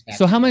 It comes back.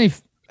 So how many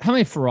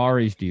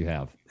Ferraris do you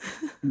have?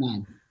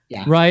 None.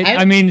 Yeah. Right.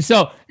 I mean,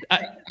 so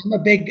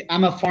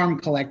I'm a farm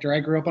collector. I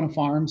grew up on a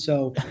farm,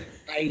 so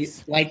I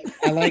like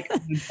owning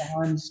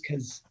farms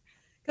because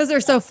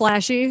they're so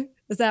flashy.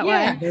 Is that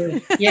why? they're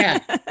so Yeah.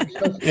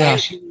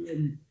 flashy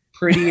and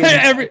pretty.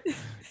 And,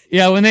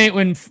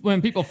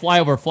 when people fly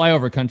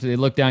over country, they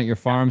look down at your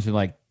farms. They're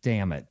like,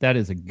 "Damn it, that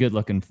is a good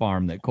looking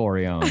farm that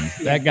Corey owns.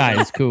 That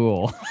guy is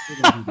cool."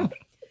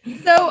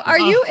 So are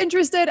you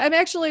interested? I'm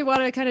actually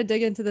want to kind of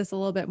dig into this a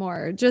little bit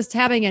more. Just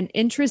having an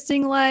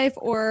interesting life,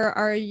 or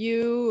are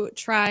you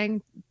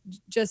trying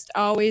just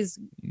always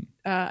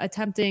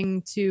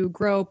attempting to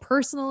grow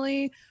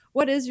personally?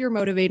 What is your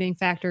motivating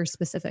factor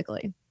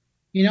specifically?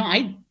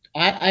 I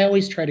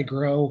always try to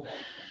grow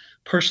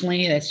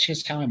personally. That's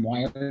just how I'm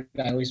wired.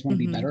 I always want to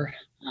be Mhm. better.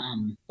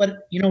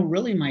 But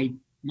really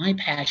my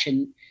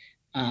passion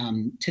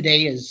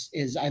today is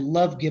I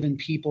love giving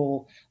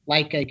people,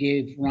 like I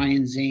gave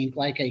Ryan Zink,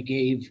 like I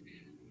gave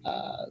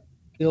uh,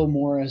 Bill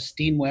Morris,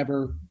 Dean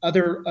Weber,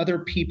 other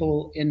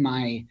people in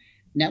my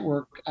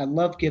network. I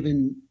love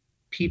giving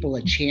people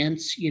a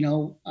chance,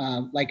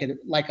 like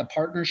a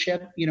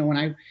partnership. When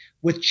I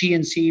with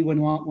GNC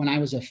when I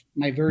was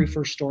my very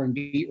first store in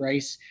Beat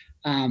Rice,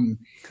 um,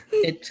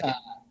 it, uh,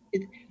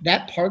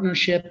 that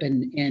partnership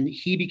and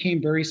he became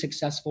very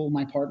successful.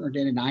 My partner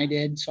did and I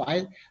did. So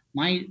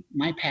my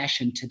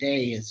passion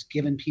today is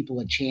giving people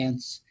a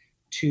chance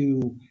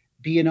to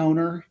be an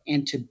owner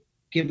and to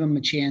give them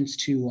a chance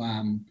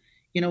to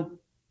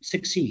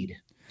succeed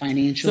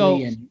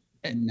financially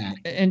and that.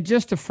 And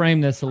just to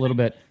frame this a little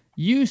bit,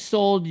 you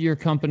sold your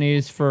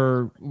companies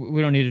for,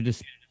 we don't need to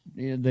just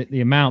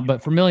the amount,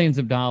 but for millions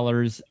of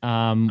dollars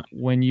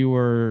when you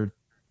were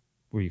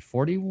you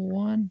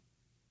 41?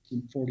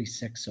 I'm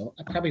 46, so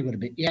I probably would have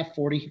been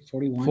 40,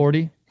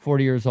 41.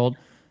 40 years old.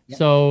 Yep.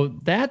 So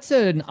that's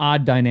an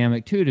odd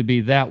dynamic too, to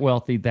be that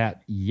wealthy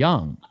that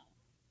young.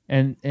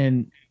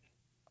 And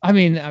I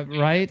mean,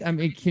 right? I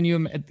mean, can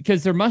you,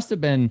 because it must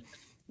have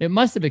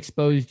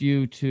exposed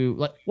you to,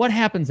 like, what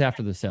happens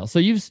after the sale? So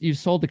you've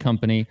sold the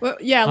company. Well,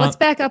 yeah, let's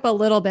back up a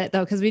little bit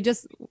though, because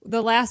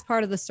the last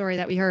part of the story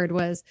that we heard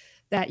was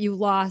that you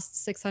lost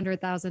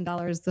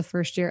 $600,000 the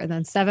first year and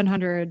then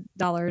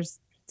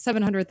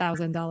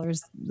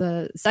 $700,000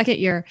 the second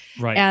year,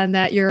 Right. and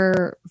that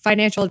your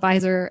financial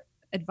advisor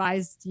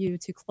advised you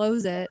to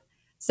close it.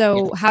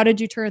 So how did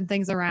you turn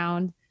things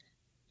around?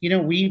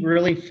 We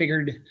really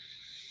figured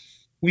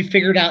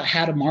out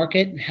how to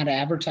market, how to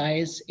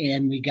advertise,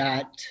 and we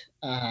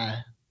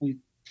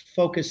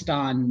focused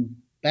on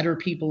better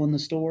people in the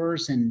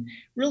stores and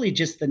really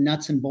just the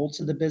nuts and bolts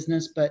of the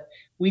business. But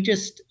we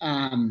just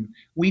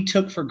we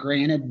took for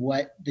granted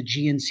what the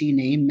GNC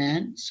name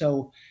meant.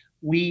 So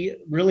we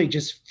really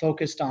just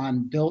focused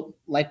on built,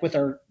 like with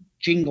our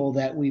jingle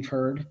that we've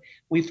heard,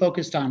 we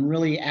focused on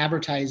really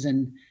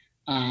advertising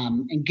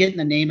and getting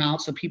the name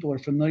out so people are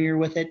familiar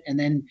with it. And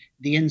then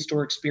the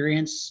in-store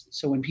experience.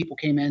 So when people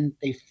came in,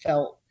 they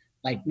felt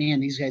like, man,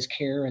 these guys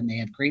care and they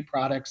have great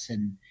products.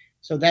 And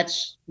so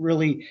that's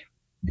really,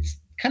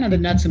 it's kind of the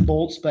nuts and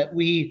bolts, but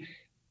we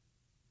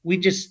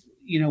just,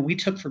 we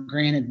took for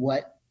granted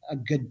what a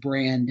good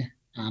brand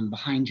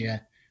behind you,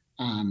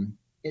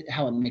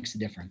 how it makes a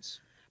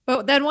difference.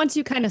 But then once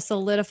you kind of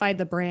solidified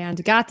the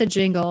brand, got the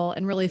jingle,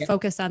 and really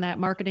focused on that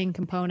marketing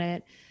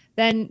component,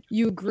 then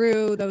you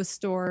grew those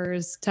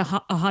stores to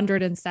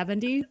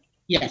 170.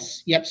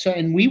 Yes. Yep. So,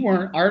 and we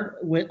weren't,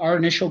 our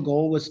initial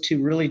goal was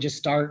to really just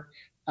start,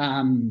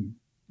 I'm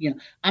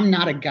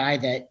not a guy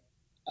that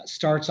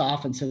starts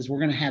off and says, we're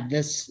going to have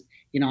this,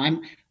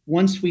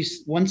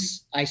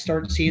 once I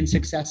start seeing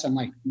success, I'm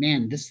like,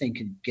 man, this thing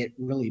could get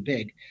really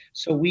big.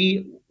 So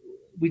we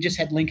just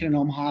had Lincoln and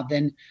Omaha.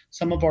 Then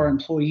some of our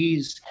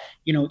employees,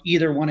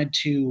 either wanted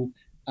to,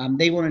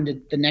 they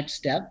wanted the next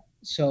step.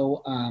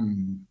 So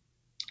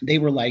they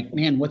were like,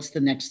 man, what's the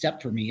next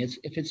step for me? If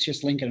it's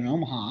just Lincoln and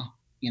Omaha,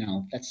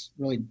 that's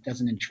really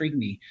doesn't intrigue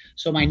me.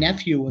 So my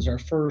nephew was our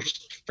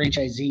first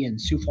franchisee in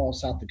Sioux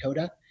Falls, South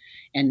Dakota.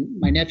 And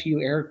my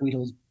nephew, Eric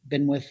Weedle's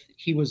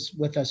he was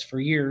with us for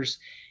years.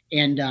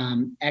 And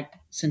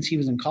since he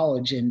was in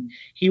college, and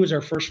he was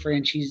our first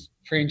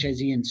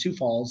franchisee in Sioux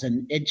Falls,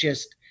 and it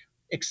just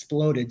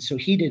exploded. So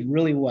he did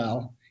really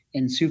well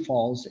in Sioux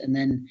Falls. And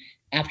then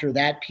after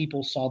that,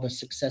 people saw the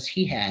success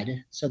he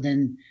had. So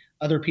then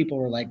other people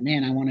were like,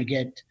 man, I want to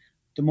get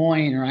Des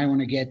Moines, or I want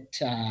to get,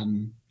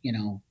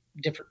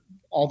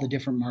 all the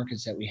different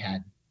markets that we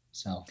had.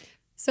 So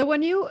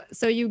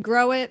So you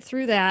grow it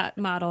through that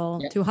model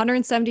Yep. to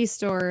 170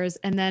 stores,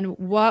 and then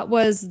what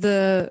was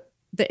the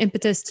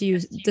impetus to you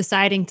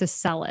deciding to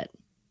sell it?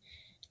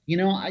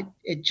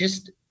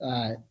 It's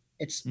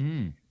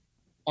Mm.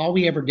 all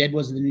we ever did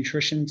was the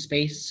nutrition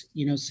space,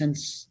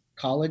 since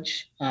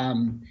college.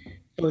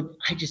 But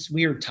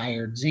we were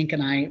tired.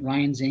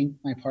 Ryan Zink,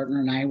 my partner,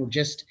 and I were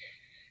just,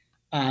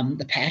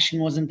 the passion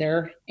wasn't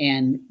there,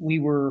 and we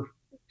were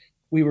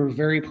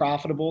very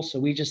profitable. So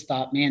we just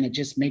thought, man, it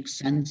just makes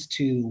sense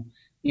to,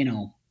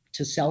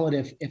 to sell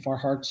it if our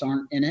hearts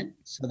aren't in it.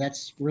 So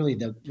that's really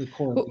the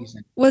core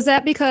reason. Was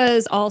that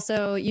because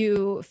also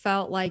you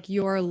felt like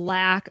your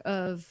lack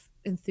of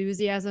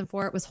enthusiasm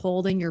for it was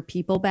holding your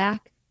people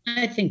back?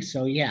 I think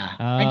so. Yeah.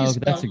 Oh, that's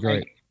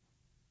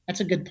that's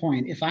a good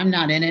point. If I'm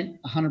not in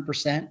it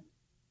 100%,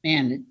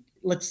 man,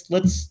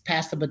 let's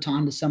pass the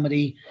baton to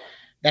somebody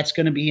that's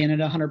going to be in it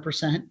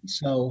 100%.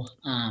 So,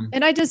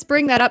 and I just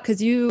bring that up because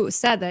you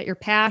said that your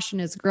passion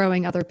is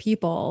growing other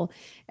people,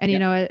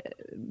 and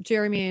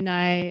Jeremy and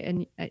I,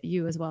 and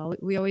you as well,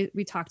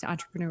 we talk to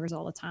entrepreneurs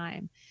all the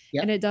time,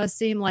 and it does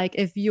seem like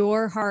if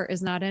your heart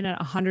is not in it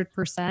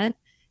 100%,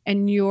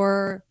 and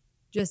you're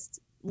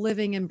just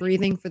living and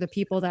breathing for the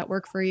people that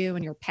work for you,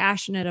 and you're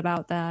passionate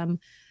about them,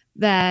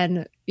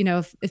 then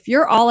if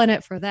you're all in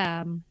it for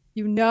them,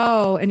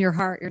 in your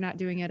heart you're not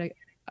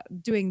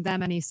doing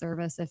them any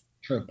service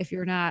if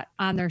you're not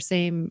on their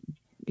same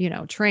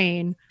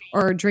train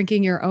or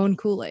drinking your own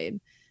Kool-Aid.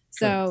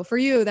 So for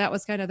you, that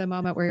was kind of the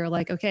moment where you're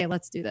like, okay,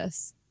 let's do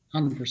this.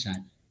 100%.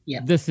 Yeah.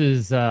 This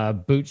is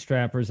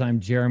Bootstrappers. I'm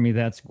Jeremy.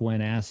 That's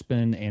Gwen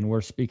Aspen, and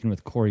we're speaking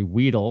with Corey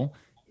Weedle.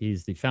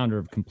 He's the founder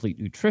of Complete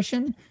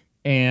Nutrition.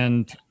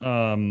 And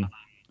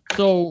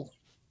so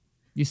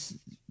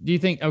do you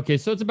think, okay,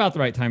 so it's about the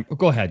right time.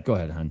 Go ahead,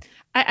 hon.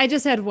 I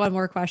just had one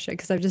more question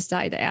because I've just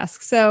died to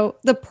ask. So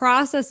the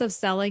process of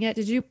selling it,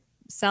 did you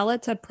sell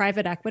it to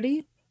private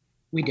equity?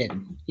 We did.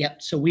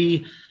 Yep. So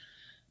we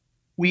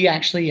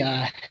actually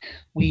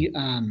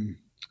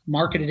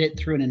marketed it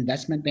through an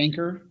investment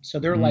banker. So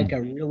they're like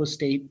a real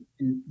estate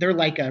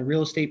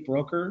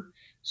broker.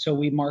 So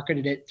we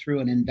marketed it through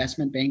an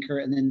investment banker,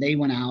 and then they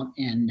went out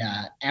and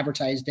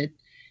advertised it.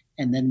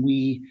 And then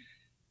I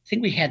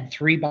think we had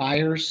 3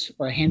 buyers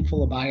or a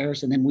handful of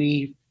buyers, and then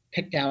we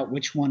picked out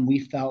which one we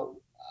felt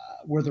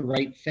were the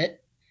right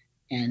fit,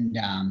 and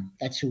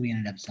that's who we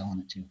ended up selling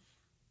it to.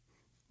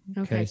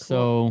 Okay, cool.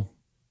 So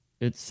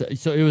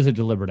it was a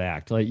deliberate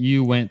act. Like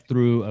you went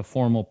through a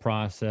formal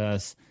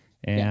process,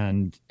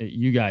 and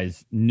you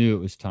guys knew it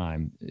was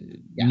time.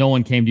 Yeah. No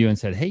one came to you and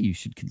said, "Hey, you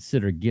should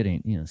consider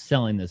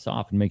selling this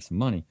off and make some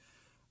money."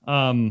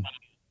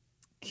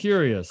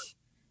 Curious.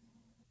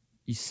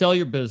 You sell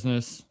your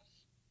business.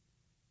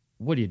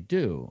 What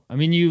do? I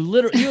mean, you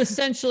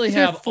essentially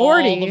have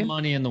all the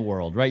money in the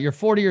world, right? You're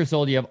 40 years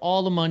old. You have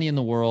all the money in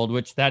the world,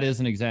 which that is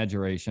an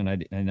exaggeration.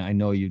 And I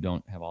know you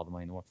don't have all the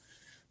money in the world,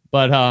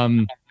 but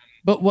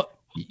what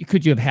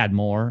could you have had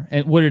more?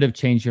 And would it have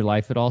changed your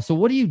life at all? So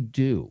what do you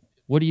do?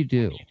 Well,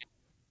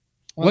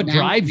 what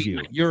drives you?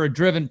 You're a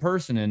driven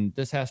person, and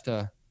this has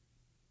to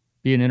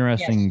be an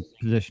interesting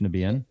position to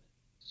be in.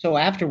 So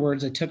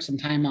afterwards, I took some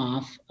time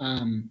off.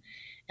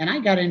 And I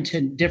got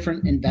into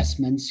different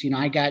investments.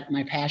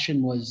 My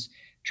passion was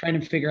trying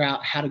to figure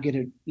out how to get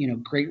a,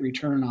 great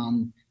return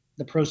on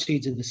the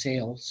proceeds of the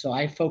sale. So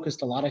I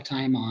focused a lot of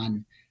time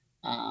on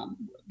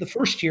the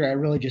first year. I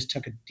really just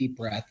took a deep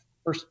breath,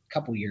 first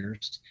couple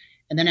years.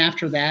 And then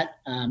after that,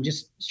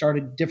 just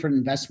started different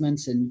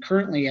investments. And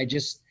currently I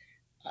just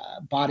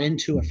bought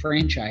into a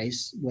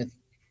franchise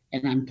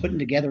and I'm putting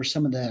together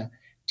some of the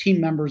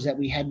team members that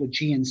we had with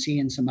GNC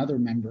and some other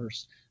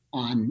members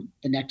on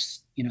the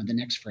next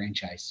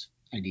franchise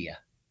idea.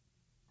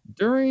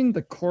 During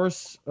the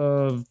course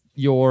of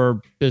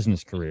your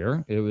business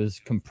career, it was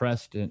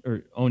compressed,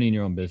 or owning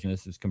your own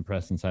business is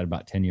compressed inside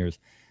about 10 years.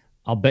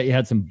 I'll bet you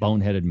had some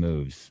boneheaded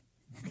moves.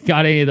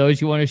 Got any of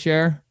those you want to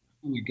share?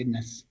 Oh my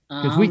goodness.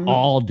 Because we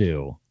all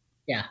do.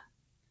 Yeah.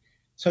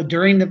 So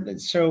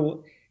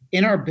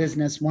in our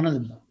business, one of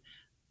the,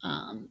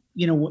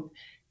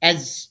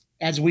 as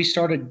we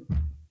started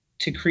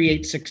to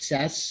create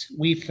success,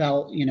 we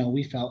felt,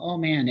 oh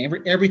man,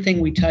 everything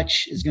we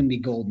touch is going to be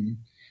golden.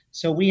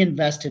 So we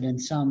invested in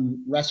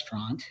some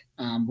restaurant,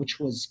 which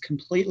was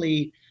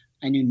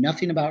I knew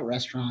nothing about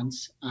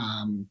restaurants.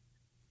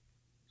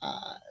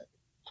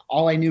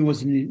 All I knew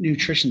was the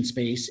nutrition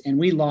space, and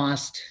we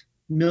lost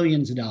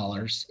millions of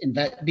dollars in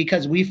that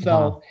because we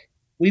felt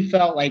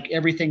like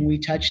everything we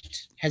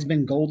touched has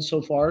been gold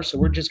so far. So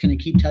we're just going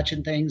to keep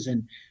touching things,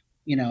 and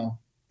the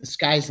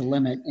sky's the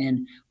limit.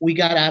 And we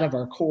got out of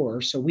our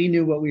core. So we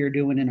knew what we were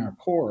doing in our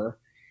core,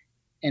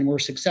 and we're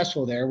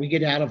successful there. We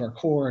get out of our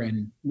core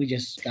and we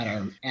just got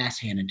our ass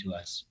handed to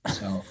us.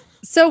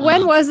 So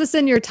when was this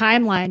in your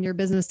timeline, your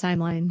business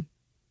timeline?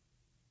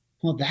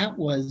 Well, that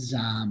was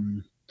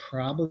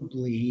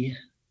probably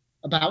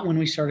about when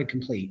we started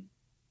Complete.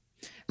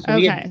 So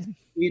we had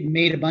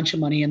made a bunch of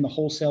money in the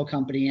wholesale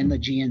company and the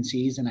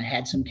GNCs, and I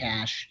had some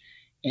cash,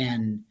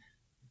 and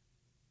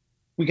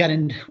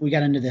we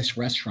got into this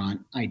restaurant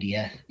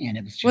idea, and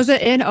it was just, Was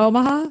it in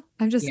Omaha?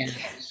 I'm just yeah,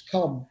 it's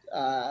called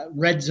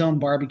Red Zone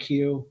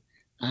Barbecue.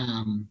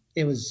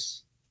 It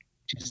was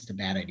just a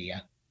bad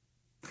idea.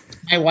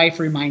 My wife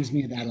reminds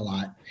me of that a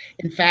lot.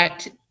 In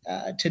fact,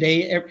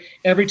 today,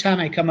 every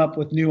time I come up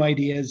with new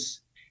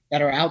ideas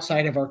that are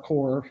outside of our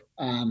core,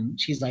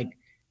 she's like,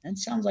 that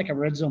sounds like a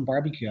Red Zone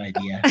Barbecue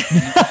idea.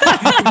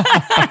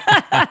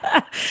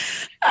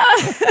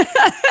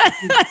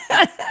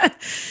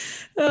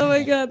 Oh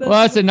my God. Well,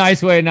 that's a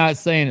nice way of not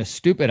saying a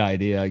stupid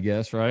idea, I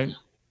guess, right?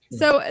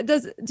 So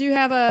do you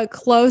have a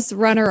close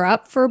runner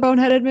up for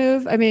Boneheaded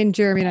Move? I mean,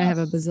 Jeremy and I have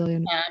a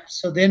bazillion.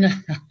 So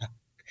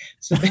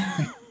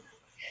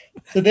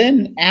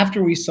then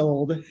after we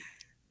sold,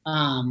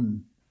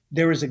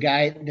 there was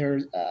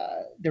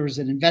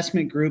an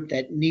investment group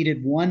that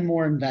needed one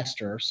more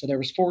investor. So there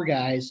was 4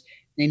 guys,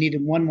 they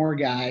needed one more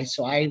guy.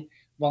 So I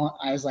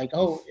was like,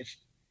 oh,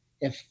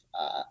 if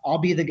I'll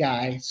be the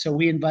guy. So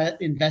we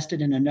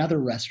invested in another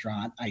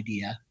restaurant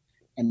idea.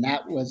 And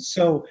that was,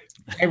 so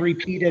I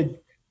repeated.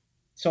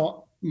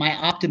 So my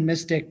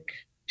optimistic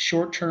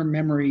short-term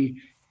memory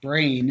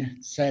brain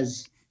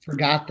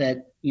forgot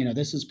that,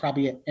 this is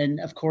probably, and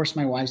of course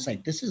my wife's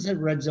like, this is a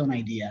Red Zone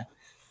idea.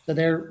 So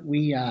there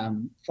we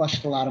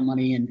flushed a lot of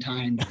money and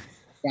time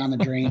down the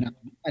drain on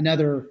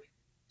another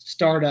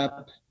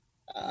startup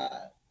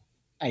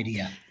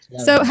idea.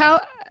 So how,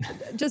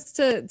 just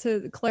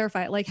to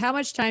clarify, like how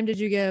much time did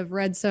you give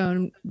Red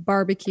Zone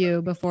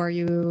Barbecue before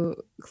you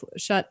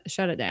shut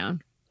it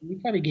down? We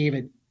probably gave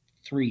it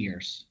 3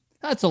 years.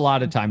 That's a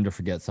lot of time to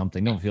forget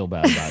something. Don't feel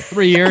bad about it.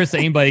 3 years,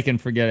 anybody can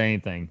forget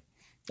anything.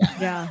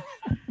 Yeah.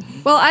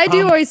 Well, I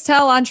do always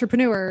tell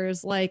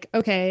entrepreneurs, like,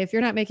 okay, if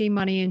you're not making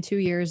money in 2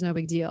 years, no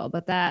big deal.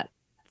 But that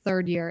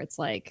 3rd year, it's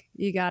like,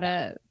 you got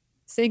to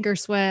sink or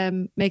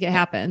swim, make it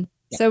happen.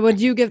 Yeah. So would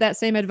you give that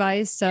same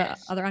advice to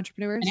other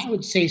entrepreneurs? And I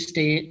would say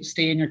stay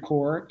in your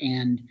core,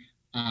 and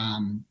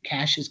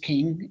cash is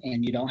king,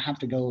 and you don't have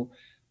to go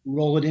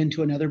roll it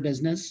into another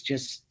business.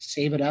 Just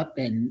save it up,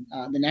 and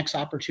the next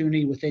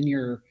opportunity within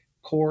your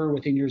core,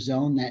 within your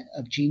zone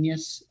of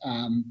genius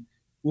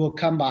will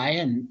come by,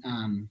 and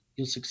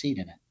you'll succeed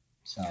in it.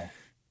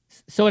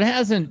 So it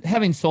hasn't,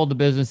 having sold the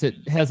business,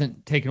 it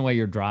hasn't taken away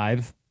your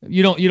drive.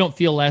 You don't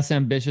feel less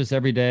ambitious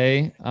every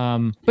day.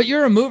 But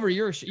you're a mover.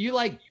 You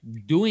like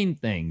doing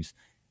things.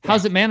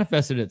 How's it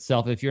manifested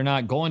itself if you're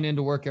not going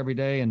into work every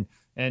day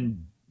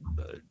and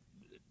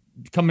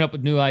coming up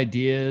with new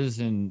ideas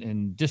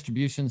and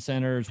distribution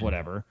centers,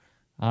 whatever?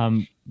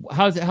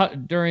 How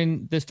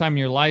during this time in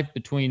your life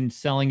between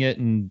selling it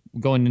and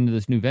going into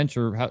this new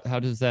venture, how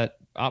does that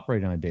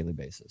operate on a daily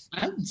basis?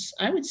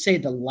 I would say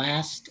the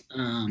last,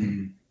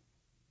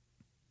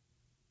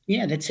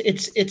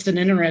 it's an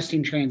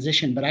interesting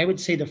transition, but I would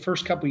say the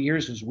first couple of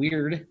years was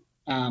weird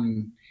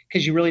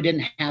because you really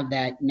didn't have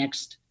that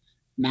next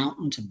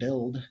mountain to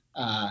build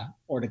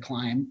or to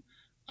climb.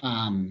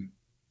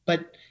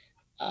 But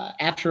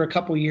after a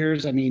couple of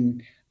years, I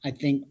mean, I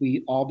think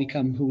we all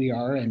become who we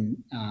are,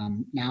 and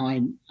now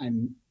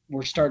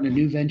we're starting a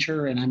new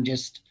venture, and I'm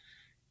just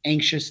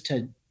anxious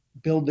to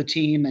build the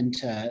team and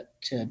to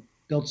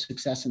build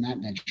success in that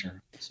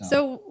venture.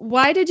 So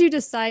why did you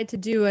decide to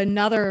do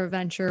another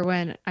venture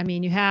when, I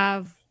mean,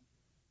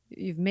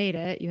 you've made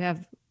it, you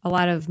have a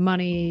lot of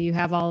money, you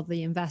have all of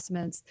the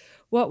investments.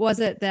 What was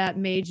it that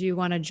made you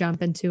want to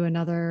jump into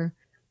another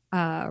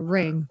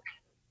ring?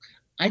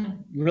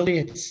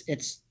 It's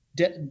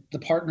the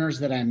partners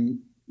that I'm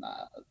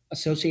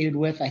associated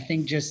with. I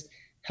think just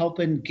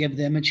helping give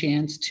them a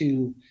chance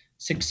to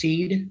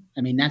succeed.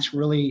 I mean, that's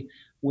really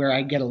where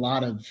I get a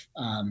lot of,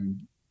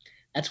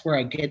 that's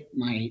where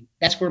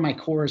my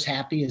core is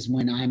happy, is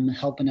when I'm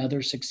helping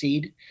others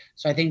succeed.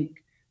 So I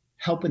think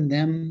helping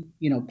them,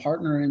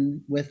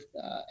 partnering with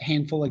a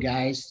handful of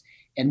guys,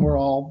 and we're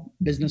all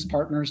business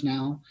partners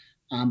now,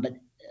 but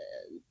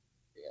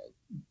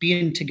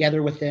being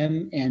together with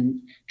them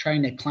and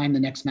trying to climb the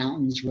next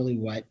mountain is really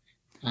what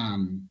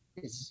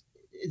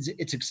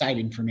it's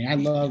exciting for me. I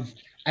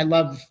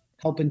love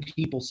helping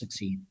people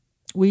succeed.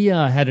 We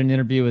had an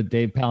interview with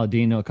Dave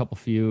Palladino I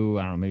don't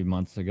know, maybe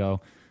months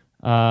ago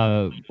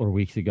or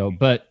weeks ago.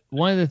 But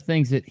one of the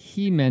things that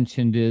he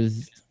mentioned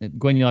is,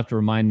 Gwen, you'll have to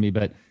remind me,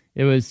 but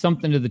it was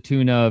something to the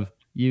tune of,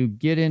 you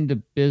get into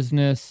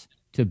business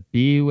to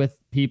be with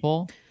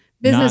people.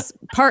 Business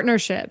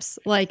partnerships.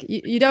 Like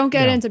you don't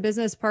get into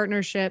business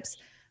partnerships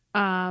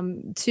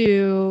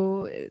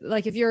to,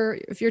 like, if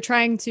you're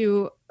trying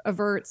to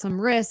avert some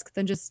risk,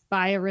 then just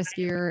buy a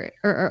riskier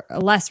or a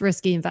less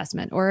risky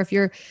investment. Or if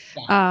you're,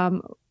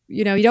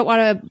 you don't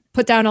want to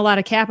put down a lot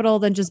of capital,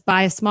 then just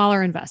buy a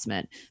smaller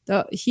investment.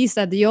 He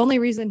said the only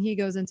reason he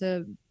goes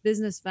into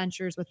business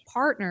ventures with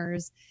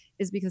partners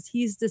is because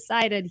he's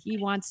decided he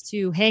wants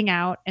to hang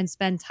out and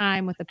spend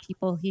time with the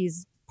people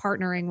he's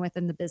partnering with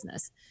in the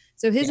business.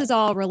 So his is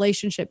all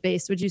relationship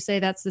based. Would you say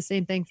that's the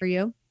same thing for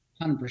you?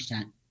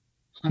 100%.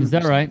 Is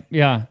that right?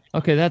 Yeah.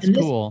 Okay. That's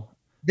cool.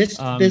 This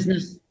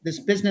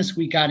business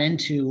we got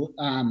into,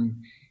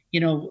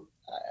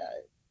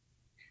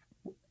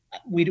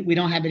 we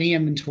don't have any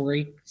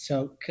inventory.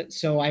 So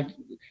I've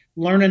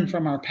learning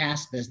from our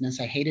past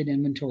business. I hated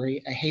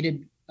inventory. I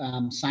hated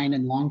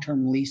signing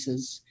long-term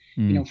leases,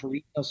 for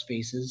retail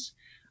spaces.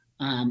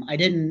 I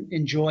didn't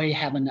enjoy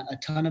having a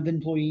ton of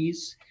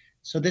employees.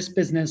 So this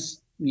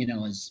business,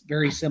 is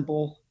very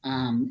simple.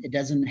 It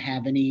doesn't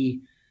have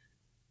any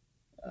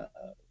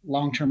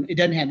long-term. It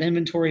doesn't have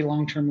inventory,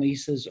 long-term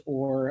leases,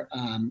 or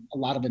a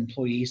lot of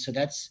employees. So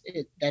that's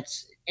it.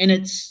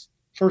 It's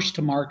first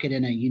to market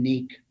in a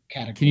unique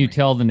category. Can you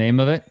tell the name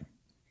of it?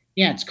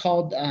 Yeah, it's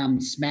called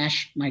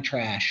Smash My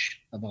Trash,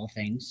 of all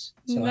things.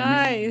 So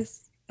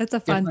nice. That's a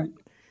fun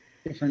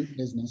different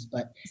business,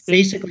 but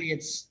basically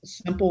it's a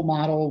simple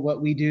model.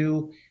 What we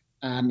do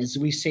is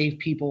we save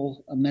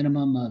people a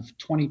minimum of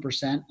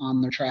 20%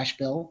 on their trash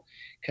bill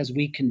because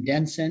we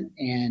condense it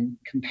and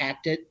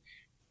compact it.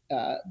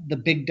 The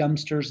big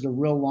dumpsters, the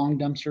real long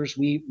dumpsters,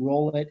 we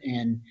roll it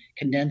and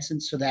condense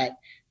it so that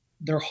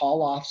their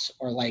haul offs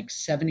are like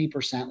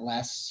 70%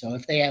 less. So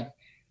if they have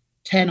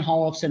 10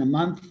 haul offs in a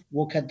month,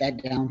 we'll cut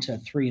that down to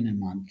 3 in a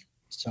month.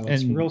 So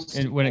it's real simple.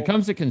 And when it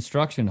comes to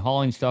construction,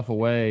 hauling stuff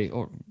away,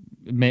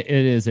 it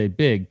is a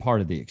big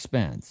part of the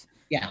expense.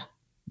 Yeah.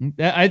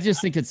 I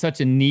just think it's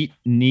such a neat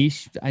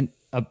niche.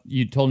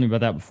 You told me about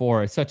that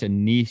before. It's such a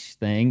niche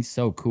thing.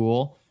 So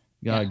cool.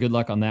 Good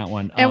luck on that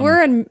one. And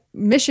we're in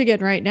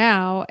Michigan right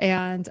now.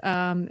 And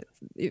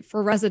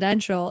for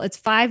residential, it's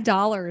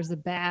 $5 a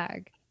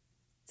bag.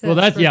 Well,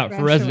 that's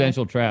for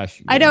residential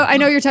trash. I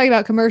know you're talking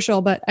about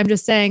commercial, but I'm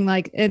just saying,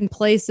 like, in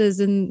places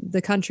in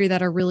the country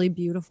that are really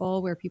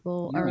beautiful, where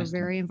people are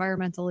very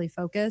environmentally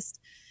focused,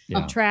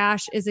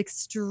 trash is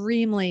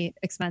extremely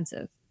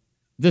expensive.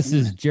 This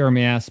is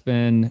Jeremy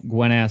Aspen,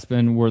 Gwen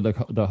Aspen. We're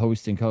the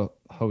host and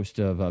co-host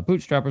of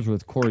Bootstrappers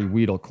with Corey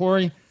Weedle.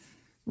 Corey,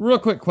 real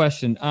quick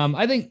question.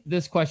 I think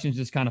this question is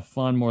just kind of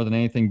fun more than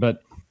anything,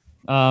 but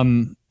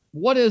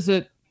what is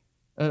it?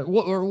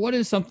 What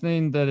is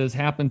something that has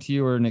happened to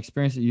you, or an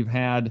experience that you've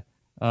had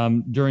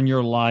during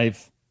your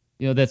life,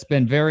 that's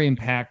been very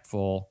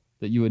impactful,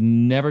 that you would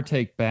never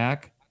take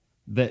back,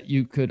 that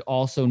you could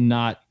also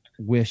not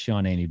wish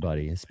on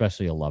anybody,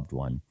 especially a loved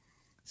one?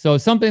 So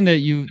something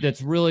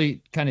that's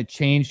really kind of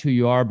changed who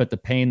you are, but the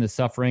pain, the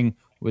suffering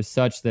was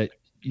such that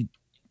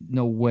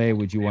no way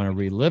would you want to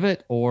relive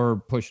it or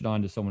push it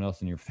on to someone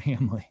else in your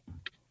family.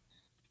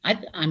 I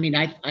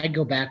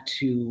go back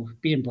to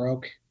being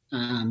broke.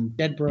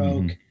 Dead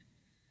broke,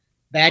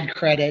 bad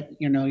credit.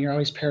 You're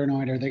always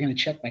paranoid. Are they going to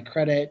check my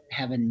credit?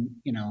 Having,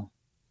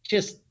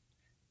 just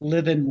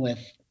living with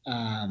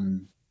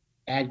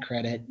bad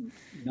credit,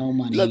 no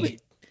money.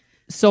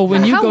 So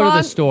when you go to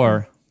the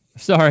store,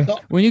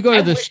 when you go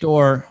to the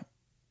store,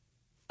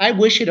 I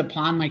wish it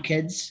upon my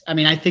kids.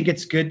 I think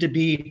it's good to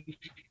be,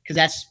 because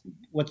that's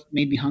what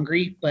made me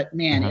hungry. But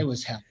man, it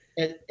was hell.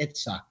 It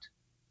sucked.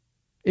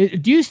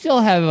 Do you still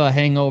have a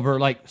hangover?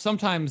 Like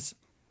sometimes.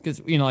 Because,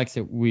 like I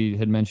said, we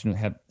had mentioned,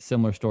 have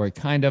similar story,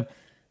 kind of.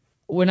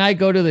 When I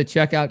go to the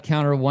checkout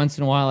counter once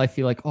in a while, I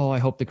feel like, I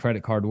hope the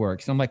credit card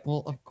works. I'm like,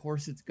 well, of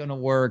course it's going to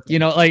work.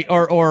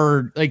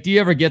 Or do you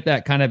ever get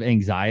that kind of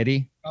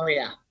anxiety? Oh,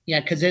 yeah. Yeah,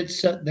 because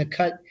it's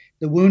the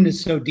wound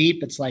is so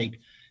deep. It's like,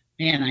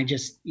 man,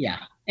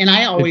 And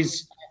I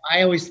always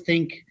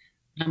think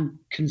I'm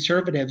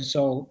conservative.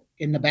 So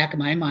in the back of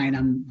my mind,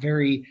 I'm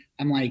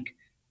like,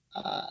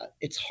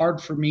 it's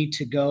hard for me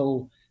to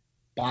go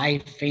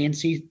buy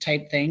fancy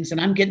type things,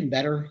 and I'm getting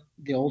better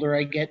the older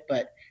I get,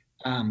 but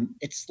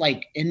it's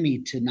like in me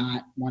to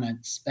not want to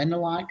spend a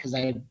lot because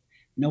I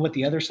know what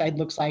the other side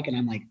looks like, and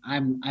I'm like, I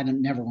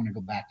don't never want to go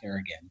back there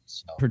again.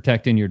 So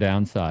protecting your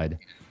downside.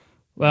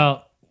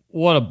 Well,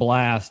 what a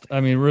blast.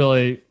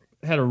 Really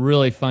had a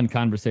really fun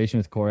conversation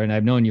with Corey, and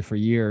I've known you for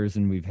years,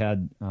 and we've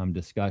had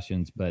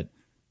discussions, but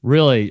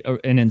really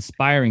an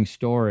inspiring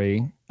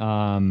story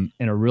and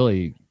a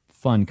really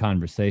fun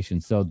conversation.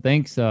 So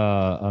thanks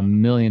a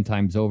million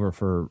times over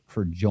for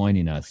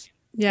joining us.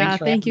 Yeah,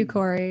 thank you,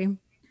 Corey.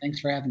 Thanks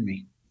for having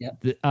me.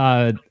 Yep.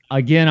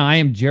 Again, I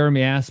am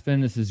Jeremy Aspen.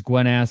 This is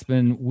Gwen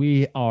Aspen.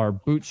 We are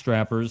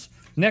Bootstrappers.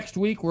 Next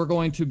week, we're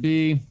going to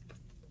be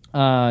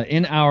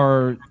in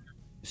our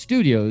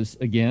studios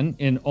again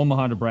in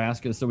Omaha,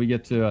 Nebraska. So we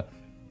get to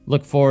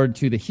look forward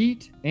to the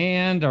heat,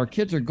 and our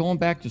kids are going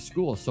back to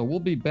school. So we'll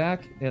be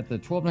back at the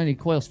 1290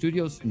 Coil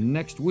Studios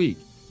next week.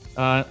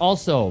 We've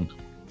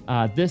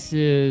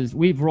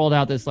rolled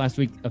out this last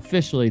week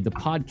officially, the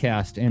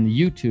podcast and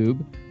the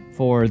YouTube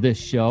for this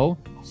show.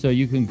 So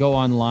you can go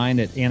online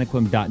at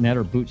anaquim.net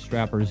or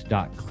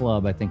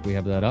bootstrappers.club. I think we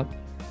have that up.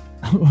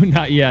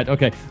 Not yet.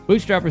 Okay.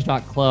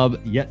 Bootstrappers.club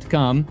yet to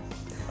come.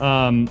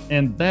 So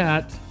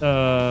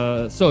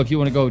if you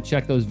want to go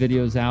check those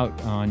videos out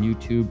on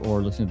YouTube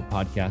or listen to the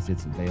podcast,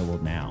 it's available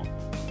now.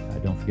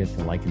 Don't forget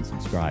to like and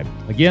subscribe.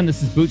 Again,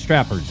 this is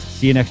Bootstrappers.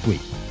 See you next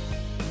week.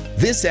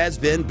 This has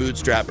been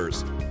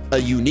Bootstrappers, a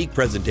unique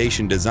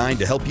presentation designed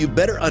to help you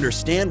better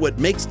understand what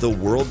makes the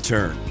world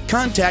turn.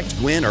 Contact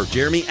Gwen or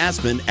Jeremy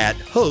Aspen at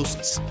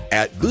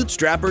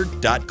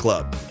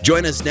hosts@bootstrapper.club.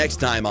 Join us next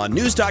time on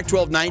News Talk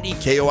 1290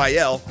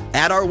 KOIL,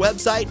 at our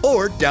website,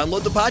 or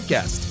download the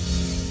podcast.